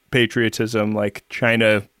of patriotism.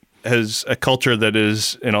 China has a culture that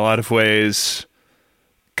is in a lot of ways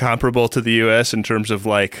comparable to the U.S. in terms of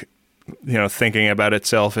thinking about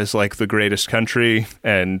itself as the greatest country,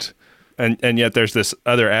 and yet there's this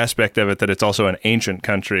other aspect of it that it's also an ancient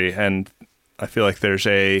country, and I feel like there's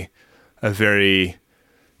a very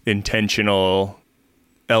intentional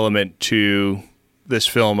element to this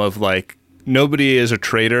film of nobody is a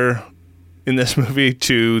traitor in this movie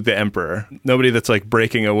to the emperor. Nobody that's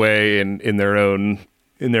breaking away in their own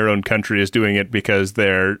country is doing it because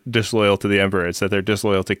they're disloyal to the emperor. It's that they're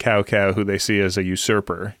disloyal to Cao Cao, who they see as a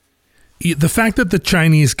usurper. The fact that the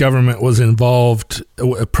Chinese government was involved,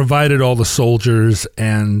 provided all the soldiers,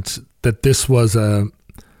 and that this was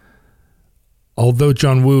although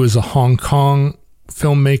John Woo is a Hong Kong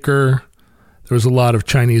filmmaker, there was a lot of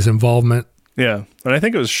Chinese involvement. Yeah, and I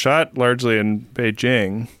think it was shot largely in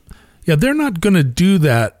Beijing. Yeah, they're not going to do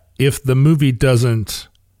that if the movie doesn't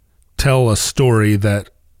tell a story that,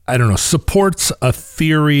 I don't know, supports a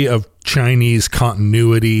theory of Chinese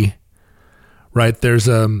continuity, right?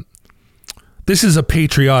 This is a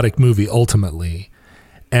patriotic movie ultimately,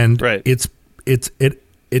 and right.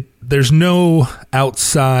 There's no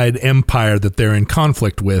outside empire that they're in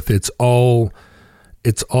conflict with. It's all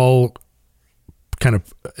kind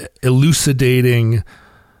of elucidating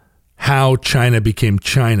how China became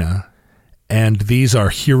China, and these are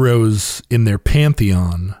heroes in their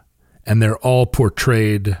pantheon. And they're all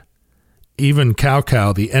portrayed, even Cao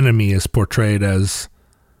Cao, the enemy, is portrayed as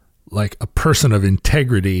a person of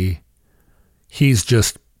integrity. He's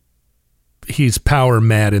power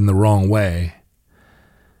mad in the wrong way.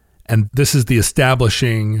 And this is the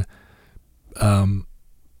establishing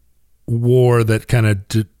war that kind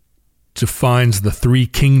of defines the Three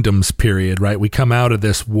Kingdoms period, right? We come out of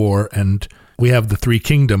this war and we have the Three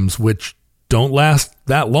Kingdoms, which don't last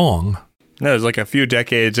that long. No, it's a few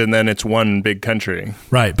decades and then it's one big country.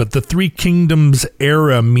 Right, but the Three Kingdoms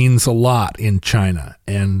era means a lot in China.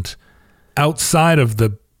 And outside of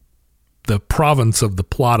the province of the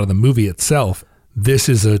plot of the movie itself, this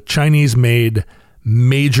is a Chinese-made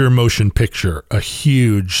major motion picture, a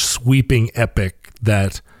huge, sweeping epic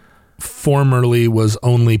that formerly was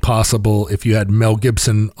only possible if you had Mel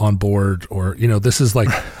Gibson on board, or, you know, this is like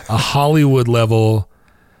a Hollywood level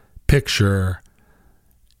picture.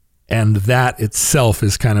 And that itself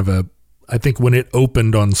is kind of I think when it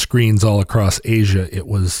opened on screens all across Asia, it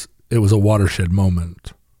was a watershed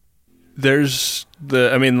moment. There's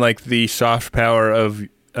the soft power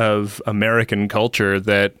of American culture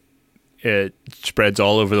that it spreads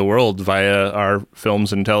all over the world via our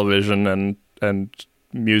films and television and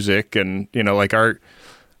music, and, you know, like our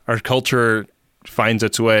culture finds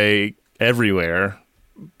its way everywhere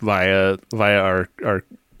via our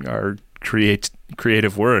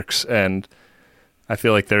creative works. And I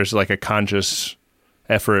feel like there's like a conscious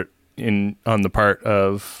effort on the part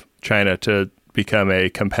of China to become a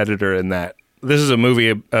competitor in that. This is a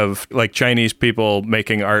movie of like Chinese people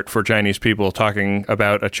making art for Chinese people, talking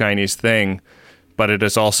about a Chinese thing, but it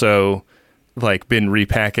has also like been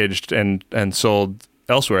repackaged and sold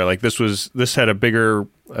elsewhere. Like this had a bigger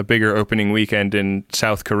opening weekend in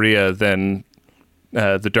South Korea than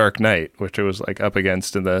The Dark Knight, which it was like up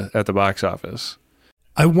against at the box office.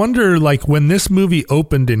 I wonder, like, when this movie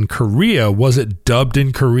opened in Korea, was it dubbed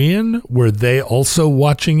in Korean? Were they also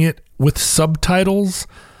watching it with subtitles?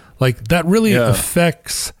 Like, that really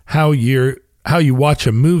affects how you watch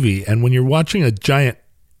a movie. And when you're watching a giant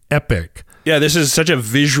epic, yeah, this is such a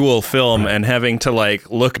visual film, and having to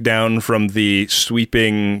like look down from the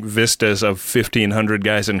sweeping vistas of 1,500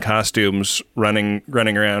 guys in costumes running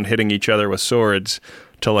around, hitting each other with swords,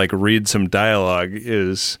 to like read some dialogue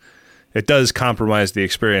it does compromise the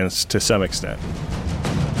experience to some extent.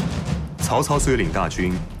 曹操虽领大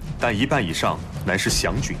军，但一半以上乃是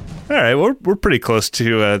降军。 All right, we're pretty close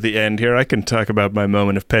to the end here. I can talk about my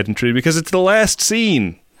moment of pedantry because it's the last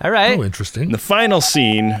scene. All right. oh, interesting. The final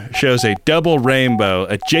scene shows a double rainbow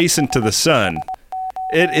adjacent to the sun.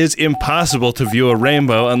 It is impossible to view a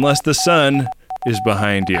rainbow unless the sun is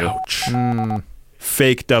behind you. Ouch.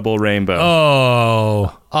 Fake double rainbow.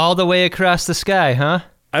 Oh. All the way across the sky, huh?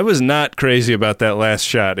 I was not crazy about that last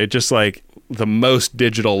shot. It just like the most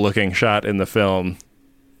digital looking shot in the film.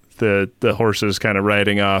 The horses kind of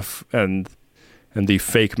riding off and the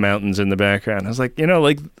fake mountains in the background. I was like, you know,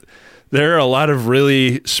 like there are a lot of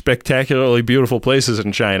really spectacularly beautiful places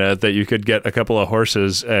in China that you could get a couple of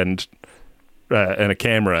horses and a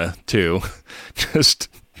camera to.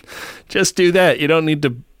 just do that. You don't need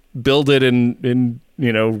to build it in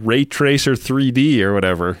you know, ray tracer 3D or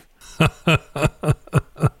whatever.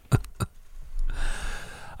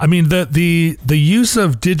 I mean, the use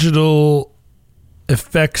of digital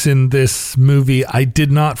effects in this movie I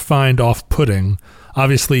did not find off-putting.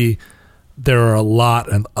 Obviously, there are a lot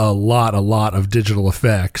of digital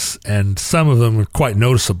effects, and some of them are quite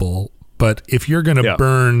noticeable. But if you're going to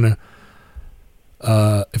burn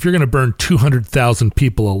 200,000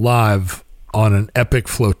 people alive on an epic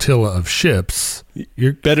flotilla of ships,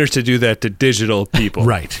 you're better to do that to digital people.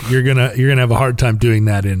 Right. You're gonna have a hard time doing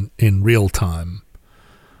that in real time.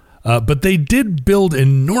 But they did build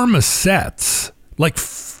enormous sets, like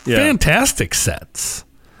fantastic sets.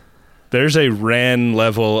 There's a Ran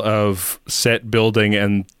level of set building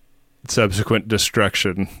and subsequent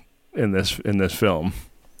destruction in this film.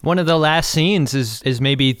 One of the last scenes is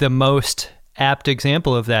maybe the most apt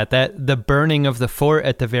example of that the burning of the fort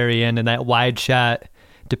at the very end, and that wide shot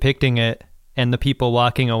depicting it and the people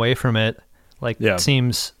walking away from it, like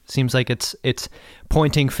seems like it's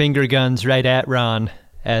pointing finger guns right at Ron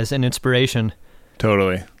as an inspiration.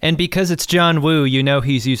 Totally. And because it's John Woo, you know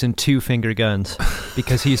he's using 2 finger guns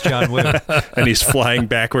because he's John Woo. And he's flying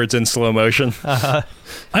backwards in slow motion. Uh-huh.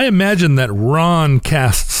 I imagine that Ron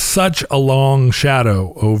casts such a long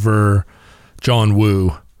shadow over John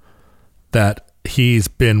Woo that he's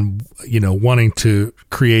been, you know, wanting to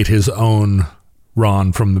create his own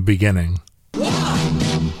Ron from the beginning.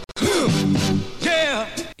 Yeah.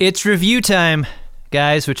 It's review time,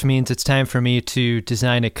 guys, which means it's time for me to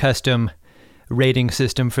design a custom rating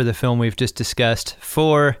system for the film we've just discussed.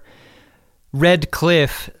 For Red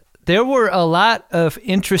Cliff, there were a lot of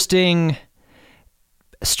interesting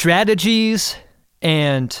strategies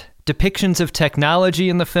and depictions of technology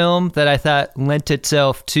in the film that I thought lent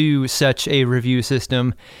itself to such a review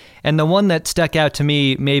system. And the one that stuck out to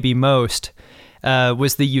me maybe most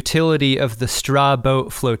was the utility of the straw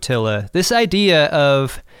boat flotilla. This idea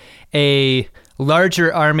of a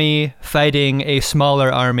larger army fighting a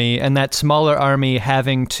smaller army, and that smaller army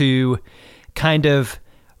having to kind of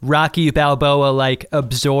Rocky Balboa like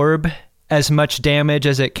absorb as much damage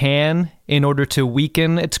as it can in order to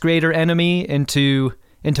weaken its greater enemy into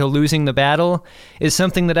losing the battle is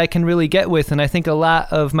something that I can really get with. And I think a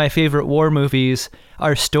lot of my favorite war movies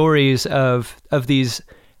are stories of these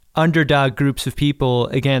underdog groups of people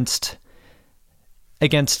against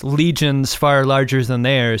legions far larger than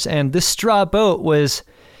theirs. And this straw boat was,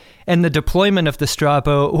 and the deployment of the straw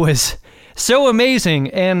boat was so amazing.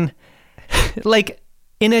 And like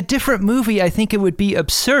in a different movie, I think it would be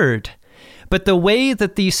absurd. But the way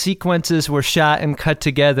that these sequences were shot and cut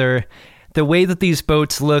together, the way that these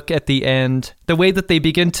boats look at the end, the way that they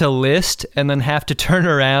begin to list and then have to turn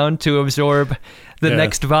around to absorb the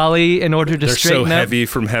next volley in order to straighten up. They're so heavy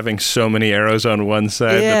from having so many arrows on one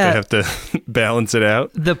side that they have to balance it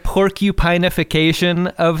out. The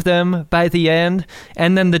porcupinification of them by the end,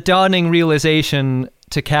 and then the dawning realization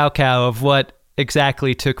to Cao Cao of what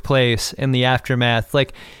exactly took place in the aftermath.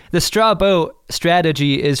 Like, the straw boat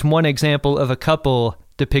strategy is one example of a couple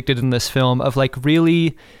depicted in this film of like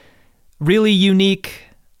really, really unique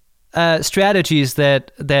strategies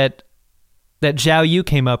that Zhao Yu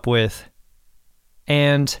came up with.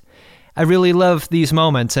 And I really love these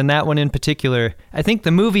moments, and that one in particular. I think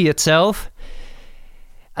the movie itself,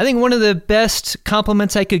 I think one of the best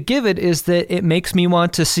compliments I could give it is that it makes me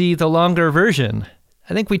want to see the longer version.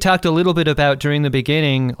 I think we talked a little bit about during the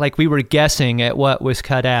beginning, like we were guessing at what was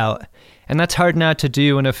cut out. And that's hard not to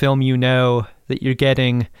do in a film you know that you're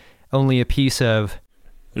getting only a piece of.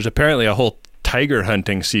 There's apparently a whole tiger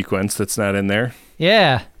hunting sequence that's not in there.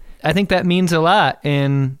 Yeah, I think that means a lot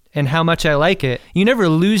in how much I like it. You never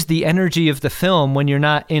lose the energy of the film when you're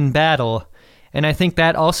not in battle. And I think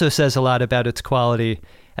that also says a lot about its quality.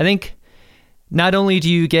 I think not only do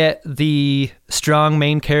you get the strong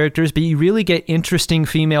main characters, but you really get interesting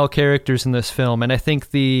female characters in this film. And I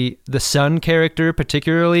think the Sun character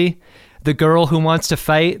particularly, the girl who wants to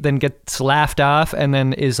fight, then gets laughed off and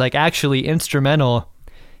then is like actually instrumental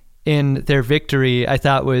in their victory, I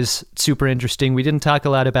thought was super interesting. We didn't talk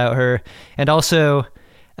a lot about her. And also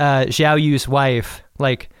Zhao Yu's wife,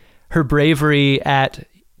 like her bravery at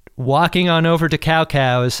walking on over to Cao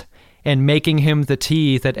Cao's and making him the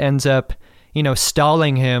tea that ends up,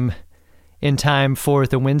 stalling him in time for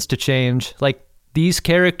the winds to change. Like, these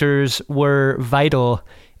characters were vital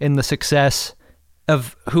in the success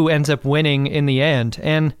of who ends up winning in the end.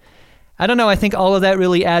 And I don't know, I think all of that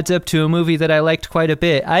really adds up to a movie that I liked quite a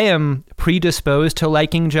bit. I am predisposed to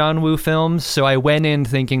liking John Woo films, so I went in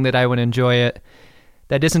thinking that I would enjoy it.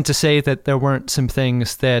 That isn't to say that there weren't some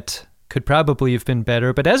things that could probably have been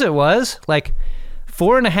better, but as it was, like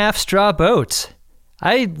 4.5 straw boats.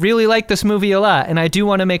 I really like this movie a lot, and I do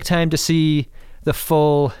want to make time to see the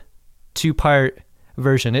full 2-part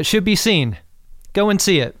version. It should be seen. Go and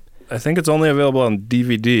see it. I think it's only available on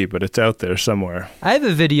DVD, but it's out there somewhere. I have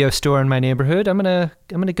a video store in my neighborhood. I'm gonna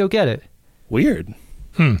go get it. Weird.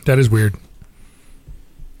 That is weird.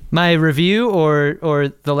 My review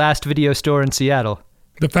or the last video store in Seattle?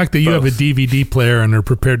 The fact that you have a DVD player and are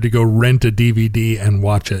prepared to go rent a DVD and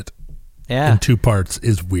watch it in 2 parts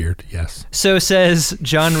is weird, yes. So says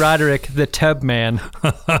John Roderick, the tub man.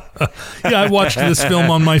 Yeah, I watched this film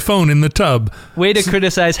on my phone in the tub. Way to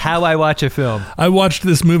criticize how I watch a film. I watched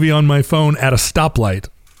this movie on my phone at a stoplight.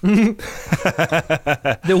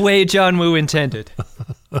 The way John Woo intended.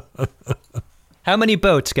 How many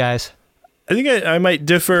boats, guys? I think I might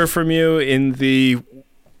differ from you in the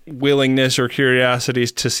willingness or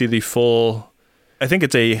curiosities to see the full. I think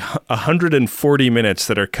it's 140 minutes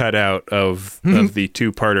that are cut out of the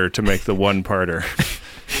 2-parter to make the 1-parter.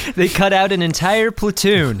 They cut out an entire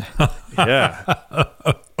platoon. Yeah.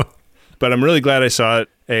 But I'm really glad I saw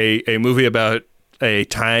it. A movie about a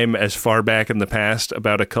time as far back in the past,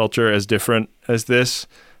 about a culture as different as this,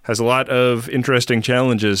 has a lot of interesting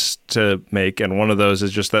challenges to make. And one of those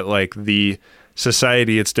is just that, like, the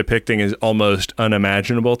society it's depicting is almost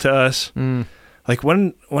unimaginable to us. Like,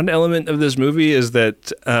 one element of this movie is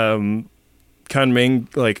that Kan Ming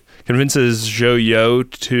convinces Zhou Yo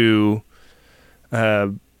to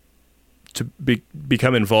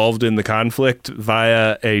become involved in the conflict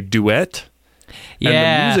via a duet. Yeah. And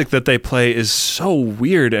the music that they play is so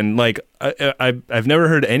weird, and like I've never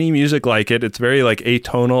heard any music like it. It's very like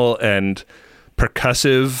atonal and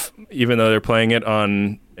percussive, even though they're playing it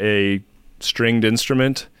on a stringed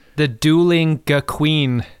instrument. The dueling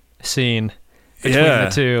Gaqueen scene between the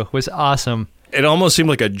two was awesome. It almost seemed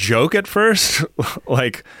like a joke at first.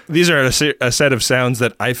 Like, these are a set of sounds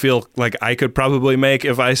that I feel like I could probably make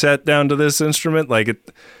if I sat down to this instrument. Like,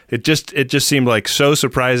 it just seemed like so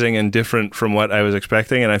surprising and different from what I was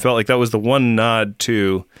expecting, and I felt like that was the one nod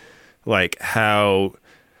to like how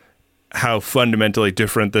fundamentally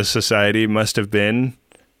different this society must have been.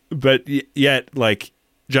 But yet, like,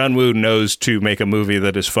 John Woo knows to make a movie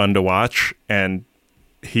that is fun to watch, and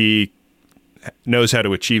he knows how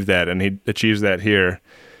to achieve that, and he achieves that here.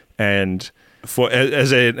 And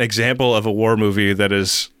as an example of a war movie that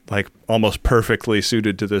is like almost perfectly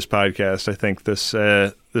suited to this podcast, I think this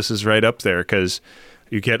is right up there, because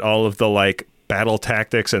you get all of the like battle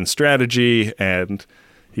tactics and strategy, and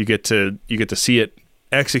you get to see it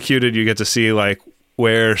executed. You get to see like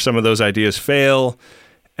where some of those ideas fail,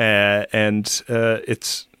 and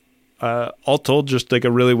it's all told just like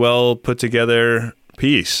a really well put together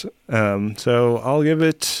piece. So I'll give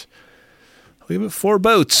it 4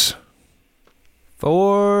 boats.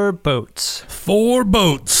 4 boats. 4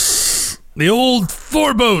 boats. The old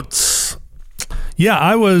 4 boats. Yeah,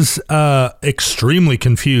 I was extremely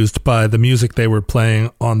confused by the music they were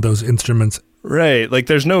playing on those instruments. Right. Like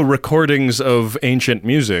there's no recordings of ancient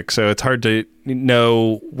music, so it's hard to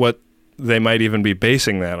know what they might even be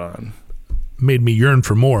basing that on. Made me yearn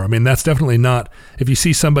for more. I mean, that's definitely not, if you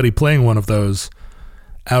see somebody playing one of those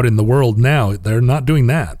out in the world now, they're not doing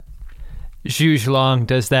that. Zhu Long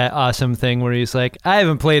does that awesome thing where he's like, I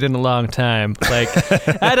haven't played in a long time. Like,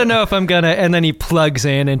 I don't know if I'm gonna, and then he plugs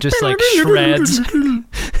in and just like shreds.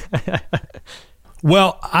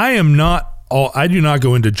 Well, I do not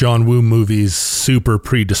go into John Woo movies super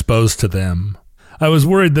predisposed to them. I was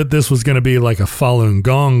worried that this was going to be like a Falun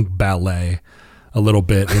Gong ballet a little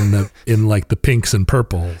bit in like the pinks and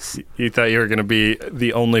purples. You thought you were going to be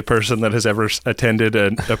the only person that has ever attended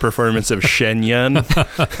a performance of Shen Yun.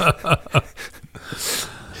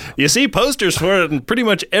 You see posters for it in pretty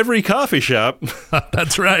much every coffee shop.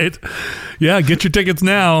 That's right. Yeah, get your tickets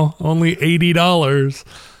now. Only $80.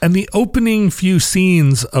 And the opening few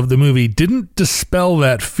scenes of the movie didn't dispel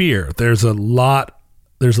that fear. There's a lot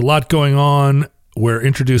going on. We're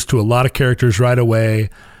introduced to a lot of characters right away.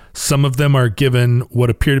 Some of them are given what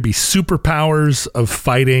appear to be superpowers of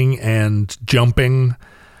fighting and jumping,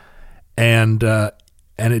 and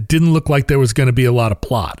it didn't look like there was going to be a lot of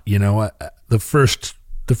plot. You know, the first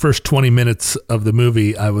 20 minutes of the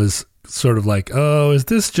movie, I was sort of like, oh, is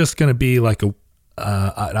this just going to be like a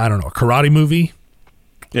karate movie?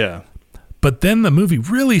 Yeah. But then the movie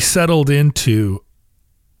really settled into,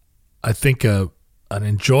 I think, an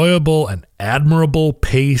enjoyable and admirable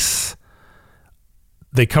pace.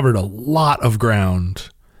 They covered a lot of ground.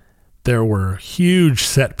 There were huge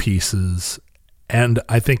set pieces. And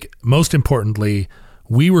I think most importantly,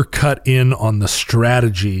 we were cut in on the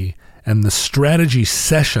strategy and the strategy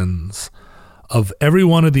sessions of every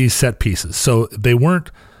one of these set pieces. So they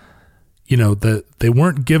weren't, they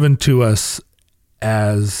weren't given to us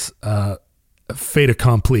as fait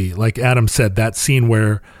accompli. Like Adam said, that scene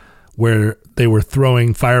where they were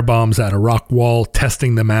throwing firebombs at a rock wall,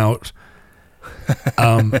 testing them out.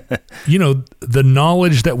 The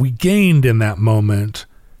knowledge that we gained in that moment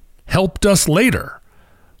helped us later,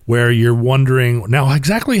 where you're wondering now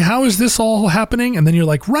exactly how is this all happening, and then you're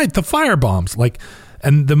like, right, the firebombs,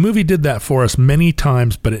 and the movie did that for us many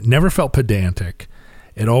times, but it never felt pedantic.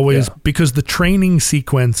 It always, because the training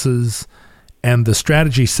sequences and the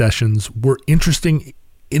strategy sessions were interesting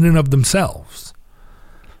in and of themselves,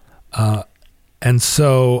 and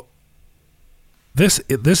so. This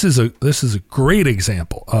is a great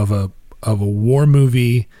example of a war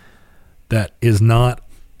movie that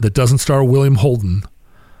doesn't star William Holden,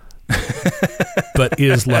 but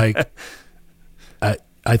is like,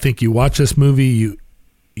 I think you watch this movie,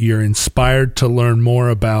 you're inspired to learn more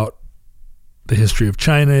about the history of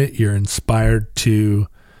China. You're inspired to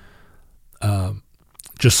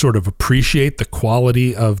just sort of appreciate the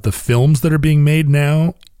quality of the films that are being made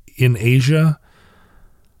now in Asia.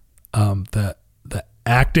 The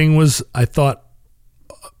acting was, I thought,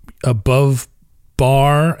 above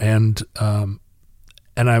bar, and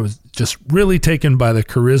I was just really taken by the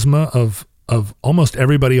charisma of almost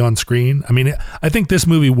everybody on screen. I mean, I think this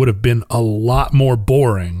movie would have been a lot more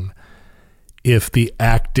boring if the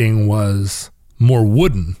acting was more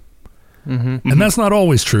wooden. Mm-hmm. And that's not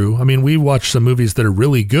always true. I mean, we watch some movies that are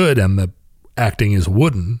really good and the acting is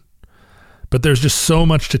wooden, but there's just so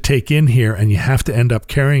much to take in here, and you have to end up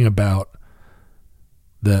caring about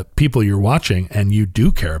the people you're watching, and you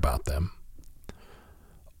do care about them.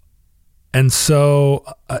 And so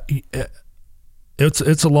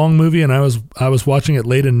it's a long movie, and I was watching it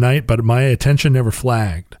late at night, but my attention never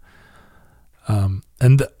flagged. And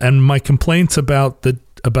my complaints about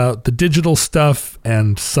the digital stuff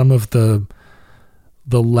and some of the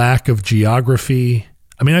lack of geography.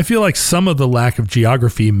 I mean, I feel like some of the lack of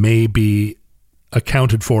geography may be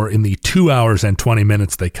accounted for in the 2 hours and 20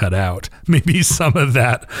 minutes they cut out. Maybe some of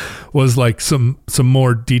that was like some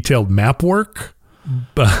more detailed map work,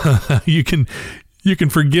 but you can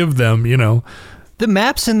forgive them, The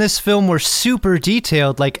maps in this film were super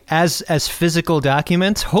detailed, like as physical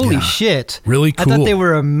documents. Holy shit. Really cool. I thought they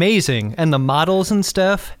were amazing. And the models and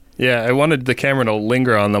stuff. Yeah, I wanted the camera to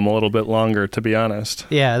linger on them a little bit longer, to be honest.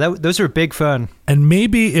 Yeah, those were big fun. And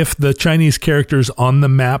maybe if the Chinese characters on the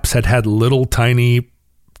maps had little tiny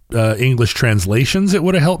English translations, it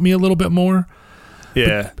would have helped me a little bit more.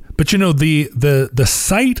 Yeah. But you know, the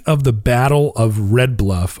site of the Battle of Red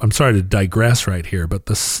Bluff, I'm sorry to digress right here, but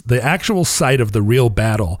the actual site of the real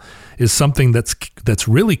battle is something that's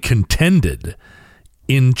really contended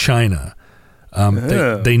in China.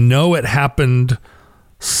 They know it happened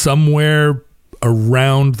somewhere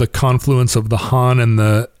around the confluence of the Han and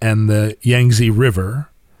the Yangtze River.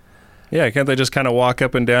 Yeah, can't they just kind of walk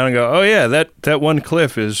up and down and go, oh yeah, that one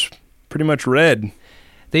cliff is pretty much red.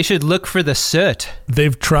 They should look for the soot.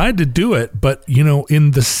 They've tried to do it, but, you know,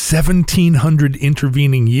 in the 1,700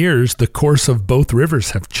 intervening years, the course of both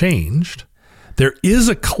rivers have changed. There is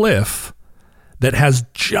a cliff that has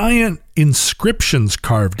giant inscriptions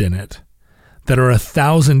carved in it that are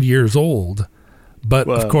 1,000 years old. But,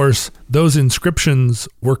 of course, those inscriptions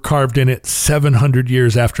were carved in it 700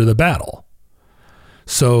 years after the battle.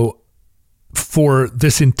 So for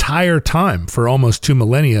this entire time, for almost 2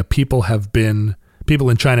 millennia, people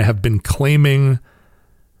in China have been claiming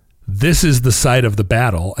this is the site of the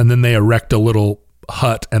battle, and then they erect a little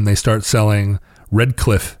hut and they start selling Red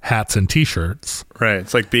Cliff hats and T-shirts. Right,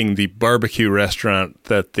 it's like being the barbecue restaurant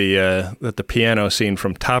that the piano scene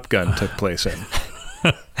from Top Gun took place in.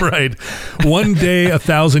 Right. One day,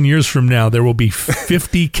 1,000 years from now, there will be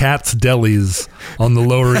 50 Katz delis on the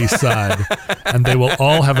Lower East Side, and they will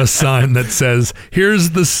all have a sign that says, "Here's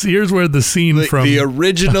where the scene from the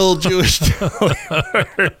original Jewish."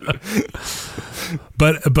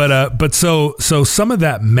 But so some of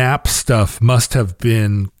that map stuff must have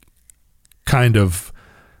been kind of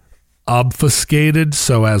obfuscated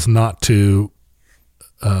so as not to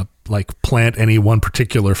like plant any one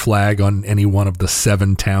particular flag on any one of the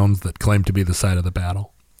 7 towns that claim to be the site of the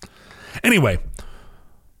battle. Anyway,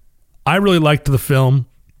 I really liked the film.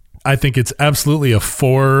 I think it's absolutely a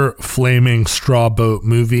 4 flaming straw boat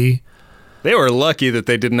movie. They were lucky that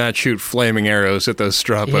they did not shoot flaming arrows at those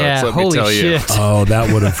straw boats, Yeah, let me holy tell you. shit. Oh,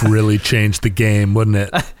 that would have really changed the game, wouldn't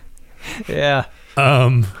it? Yeah.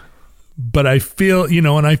 But I feel,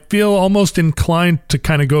 almost inclined to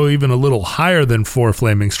kind of go even a little higher than 4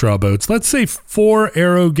 flaming straw boats. Let's say 4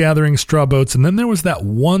 arrow gathering straw boats. And then there was that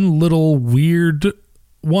one little weird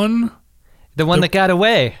one. The one that got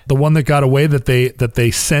away. The one that got away that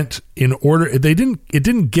they sent in order. It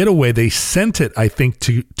didn't get away. They sent it, I think,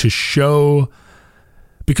 to show,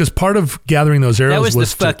 because part of gathering those arrows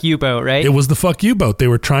was the fuck you boat, right? It was the fuck you boat. They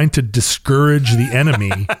were trying to discourage the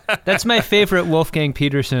enemy. That's my favorite Wolfgang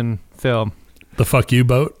Petersen film. The fuck you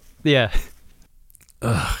boat? Yeah.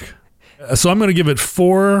 Ugh. So I'm going to give it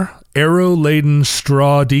 4 arrow-laden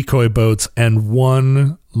straw decoy boats and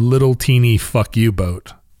 1 little teeny fuck you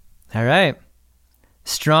boat. All right.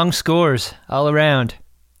 Strong scores all around.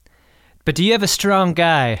 But do you have a strong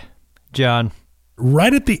guy, John?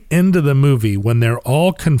 Right at the end of the movie, when they're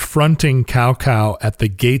all confronting Cao Cao at the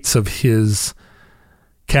gates of his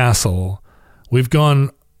castle, we've gone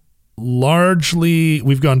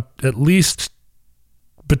at least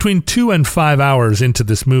between 2 and 5 hours into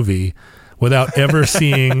this movie without ever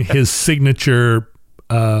seeing his signature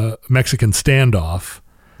Mexican standoff.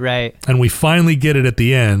 Right. And we finally get it at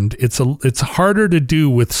the end. It's harder to do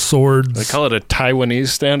with swords. They call it a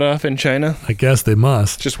Taiwanese standoff in China. I guess they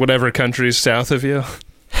must. Just whatever country's south of you.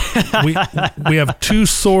 We have 2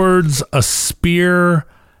 swords, a spear,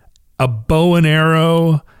 a bow and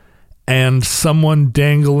arrow, and someone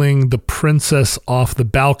dangling the princess off the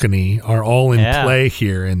balcony are all in play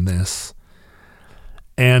here in this.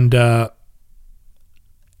 And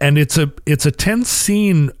it's a tense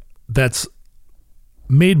scene that's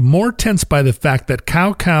made more tense by the fact that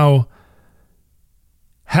Cao Cao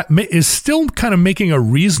is still kind of making a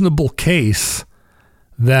reasonable case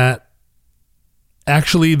that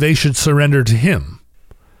actually they should surrender to him.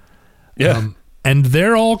 Yeah. And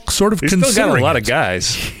they're all sort of He's considering still got a lot of it.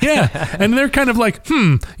 guys. Yeah. And they're kind of like,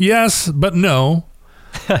 yes, but no.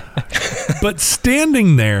 But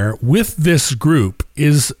standing there with this group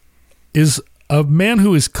is a man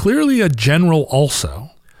who is clearly a general also,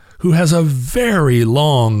 who has a very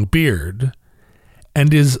long beard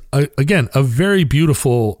and is, again, a very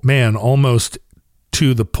beautiful man, almost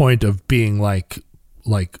to the point of being like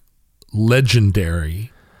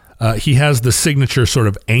legendary. He has the signature sort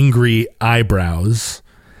of angry eyebrows.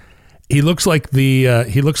 He looks like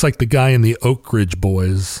the guy in the Oak Ridge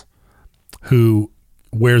Boys who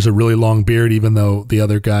wears a really long beard, even though the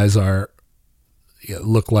other guys are,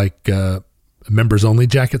 look like a members-only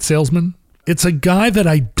jacket salesman. It's a guy that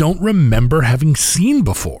I don't remember having seen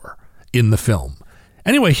before in the film.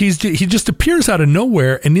 Anyway, he just appears out of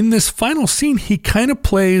nowhere, and in this final scene, he kind of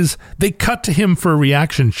plays... They cut to him for a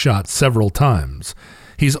reaction shot several times.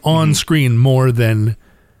 He's on screen more than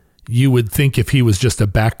you would think if he was just a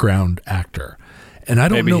background actor. And I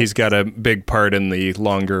don't know... Maybe he's got a big part in the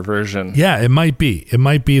longer version. Yeah, it might be. It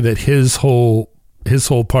might be that his whole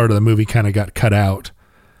part of the movie kind of got cut out.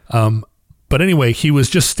 But anyway, he was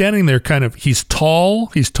just standing there kind of... He's tall.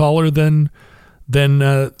 He's taller than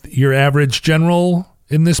your average general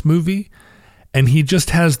in this movie, and he just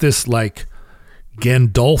has this like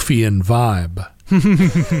Gandalfian vibe.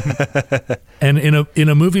 And in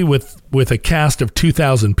a movie with a cast of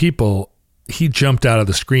 2,000 people, he jumped out of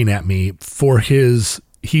the screen at me for his...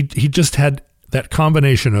 He just had that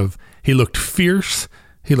combination of... He looked fierce,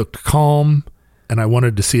 he looked calm, and I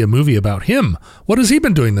wanted to see a movie about him. What has he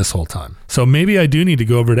been doing this whole time? So maybe I do need to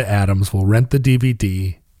go over to Adams. We'll rent the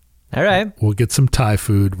DVD. All right. We'll get some Thai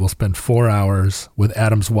food. We'll spend 4 hours with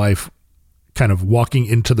Adam's wife kind of walking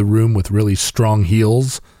into the room with really strong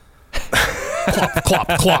heels. Clop, clop,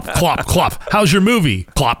 clop, clop, clop. How's your movie?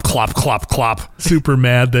 Clop, clop, clop, clop. Super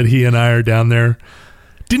mad that he and I are down there.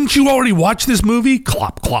 Didn't you already watch this movie?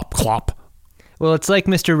 Clop, clop, clop. Well, it's like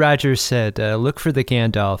Mr. Rogers said, look for the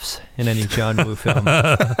Gandalfs in any John Woo film.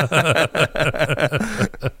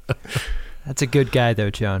 That's a good guy, though,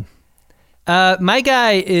 John. My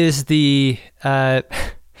guy is the...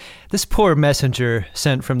 this poor messenger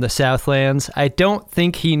sent from the Southlands. I don't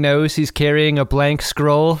think he knows he's carrying a blank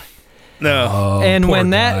scroll. No. And when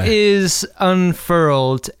guy. that is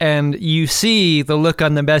unfurled and you see the look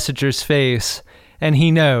on the messenger's face and he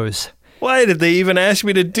knows... Why did they even ask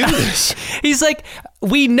me to do this? He's like,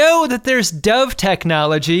 we know that there's dove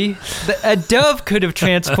technology. A dove could have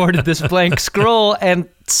transported this blank scroll and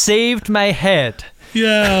saved my head.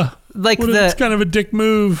 Yeah. Like it's kind of a dick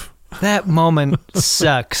move. That moment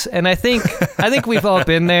sucks. And I think we've all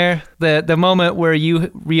been there. The moment where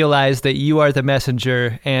you realize that you are the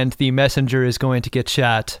messenger and the messenger is going to get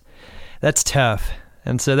shot. That's tough.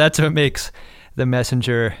 And so that's what makes the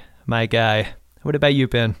messenger my guy. What about you,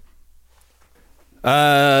 Ben?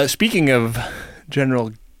 Speaking of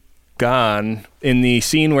General Gan, in the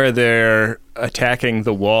scene where they're attacking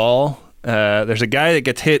the wall, there's a guy that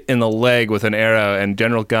gets hit in the leg with an arrow, and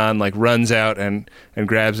General Gan like runs out and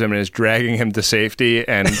grabs him and is dragging him to safety,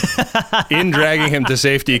 and in dragging him to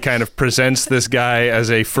safety kind of presents this guy as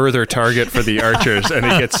a further target for the archers, and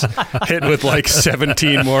he gets hit with like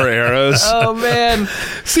 17 more arrows. Oh man.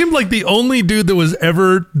 Seemed like the only dude that was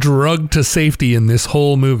ever drugged to safety in this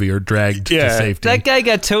whole movie, or dragged to safety. That guy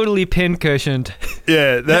got totally pincushioned.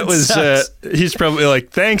 Yeah, that was he's probably like,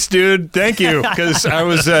 thanks dude, thank you, because I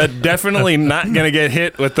was definitely not gonna get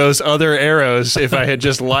hit with those other arrows if I had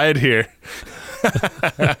just lied here.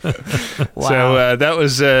 Wow. So that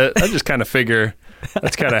was I just kind of figure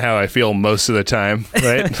that's kind of how I feel most of the time,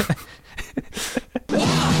 right?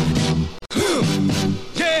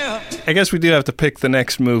 Yeah. I guess we do have to pick the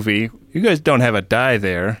next movie. You guys don't have a die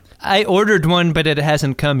there. I ordered one, but it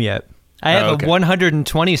hasn't come yet. I have okay. a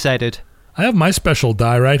 120 sided. I have my special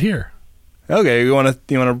die right here. Okay, you want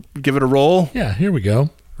to give it a roll? Yeah, here we go.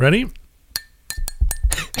 Ready?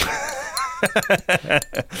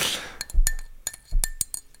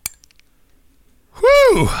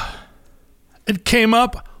 Whew! It came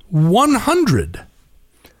up 100.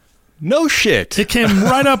 No shit. It came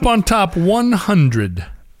right up on top, 100.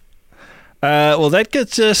 Well, that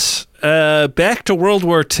gets us back to World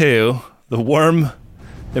War II, the warm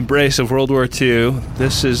embrace of World War II.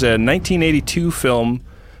 This is a 1982 film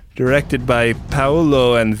directed by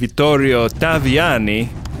Paolo and Vittorio Taviani,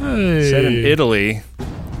 set in Italy.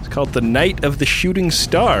 It's called The Night of the Shooting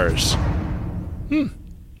Stars.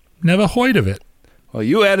 Never heard of it. Well,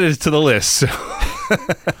 you added it to the list. So.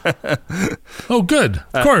 Oh, good.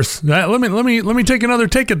 Of course. Let me take another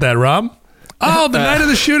take at that, Rob. Oh, The Night of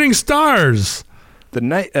the Shooting Stars. The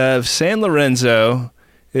Night of San Lorenzo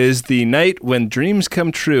is the night when dreams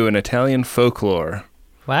come true in Italian folklore.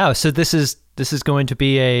 Wow, so this is going to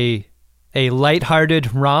be a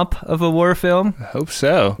lighthearted romp of a war film? I hope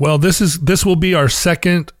so. Well, this will be our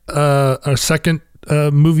second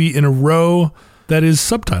movie in a row that is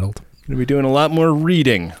subtitled. Going to be doing a lot more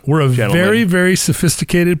reading. We're a gentlemen. very, very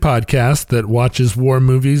sophisticated podcast that watches war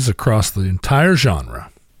movies across the entire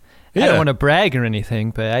genre. I don't want to brag or anything,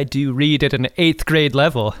 but I do read at an 8th grade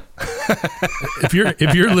level. If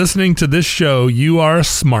you're listening to this show, you are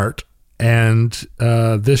smart, and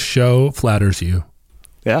this show flatters you.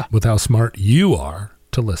 Yeah. With how smart you are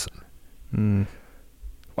to listen.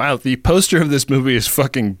 Wow, Wow, the poster of this movie is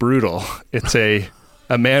fucking brutal. It's a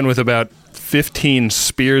man with about 15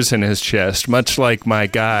 spears in his chest, much like my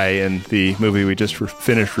guy in the movie we just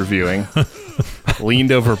finished reviewing,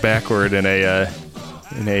 leaned over backward in a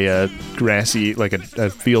grassy, like a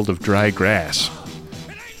field of dry grass.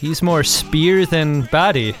 He's more spear than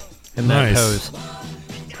body in that pose.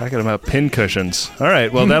 Talking about pincushions. All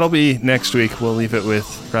right, well, that'll be next week. We'll leave it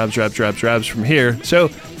with Robs from here. So,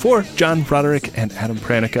 for John Roderick and Adam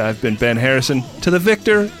Pranica, I've been Ben Harrison. To the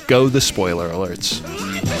victor, go the spoiler alerts.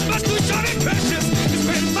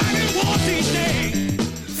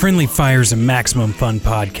 Friendly Fire's a Maximum Fun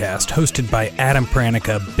podcast hosted by Adam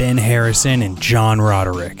Pranica, Ben Harrison, and John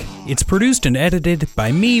Roderick. It's produced and edited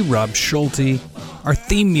by me, Rob Schulte. Our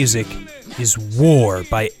theme music is War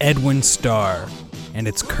by Edwin Starr, and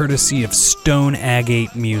it's courtesy of Stone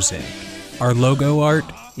Agate Music. Our logo art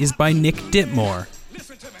is by Nick Ditmore.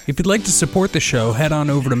 If you'd like to support the show, head on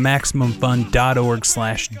over to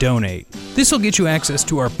MaximumFun.org/donate. This will get you access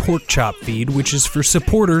to our Pork Chop feed, which is for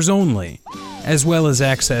supporters only, as well as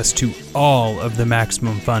access to all of the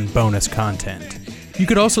Maximum Fun bonus content. You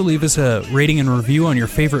could also leave us a rating and review on your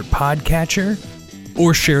favorite podcatcher,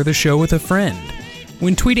 or share the show with a friend.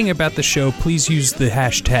 When tweeting about the show, please use the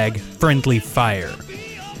hashtag #FriendlyFire.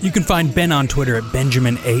 You can find Ben on Twitter at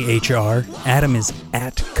BenjaminAHR, Adam is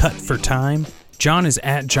at CutForTime, John is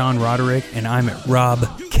at John Roderick, and I'm at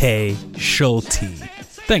Rob K. Schulte.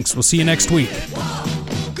 Thanks, we'll see you next week.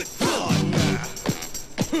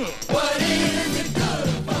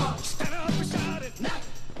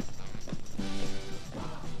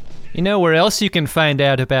 You know where else you can find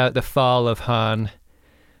out about the fall of Han?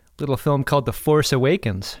 Little film called The Force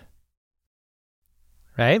Awakens.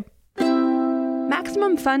 Right?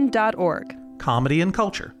 MaximumFun.org. Comedy and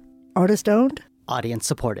culture. Artist owned. Audience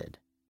supported.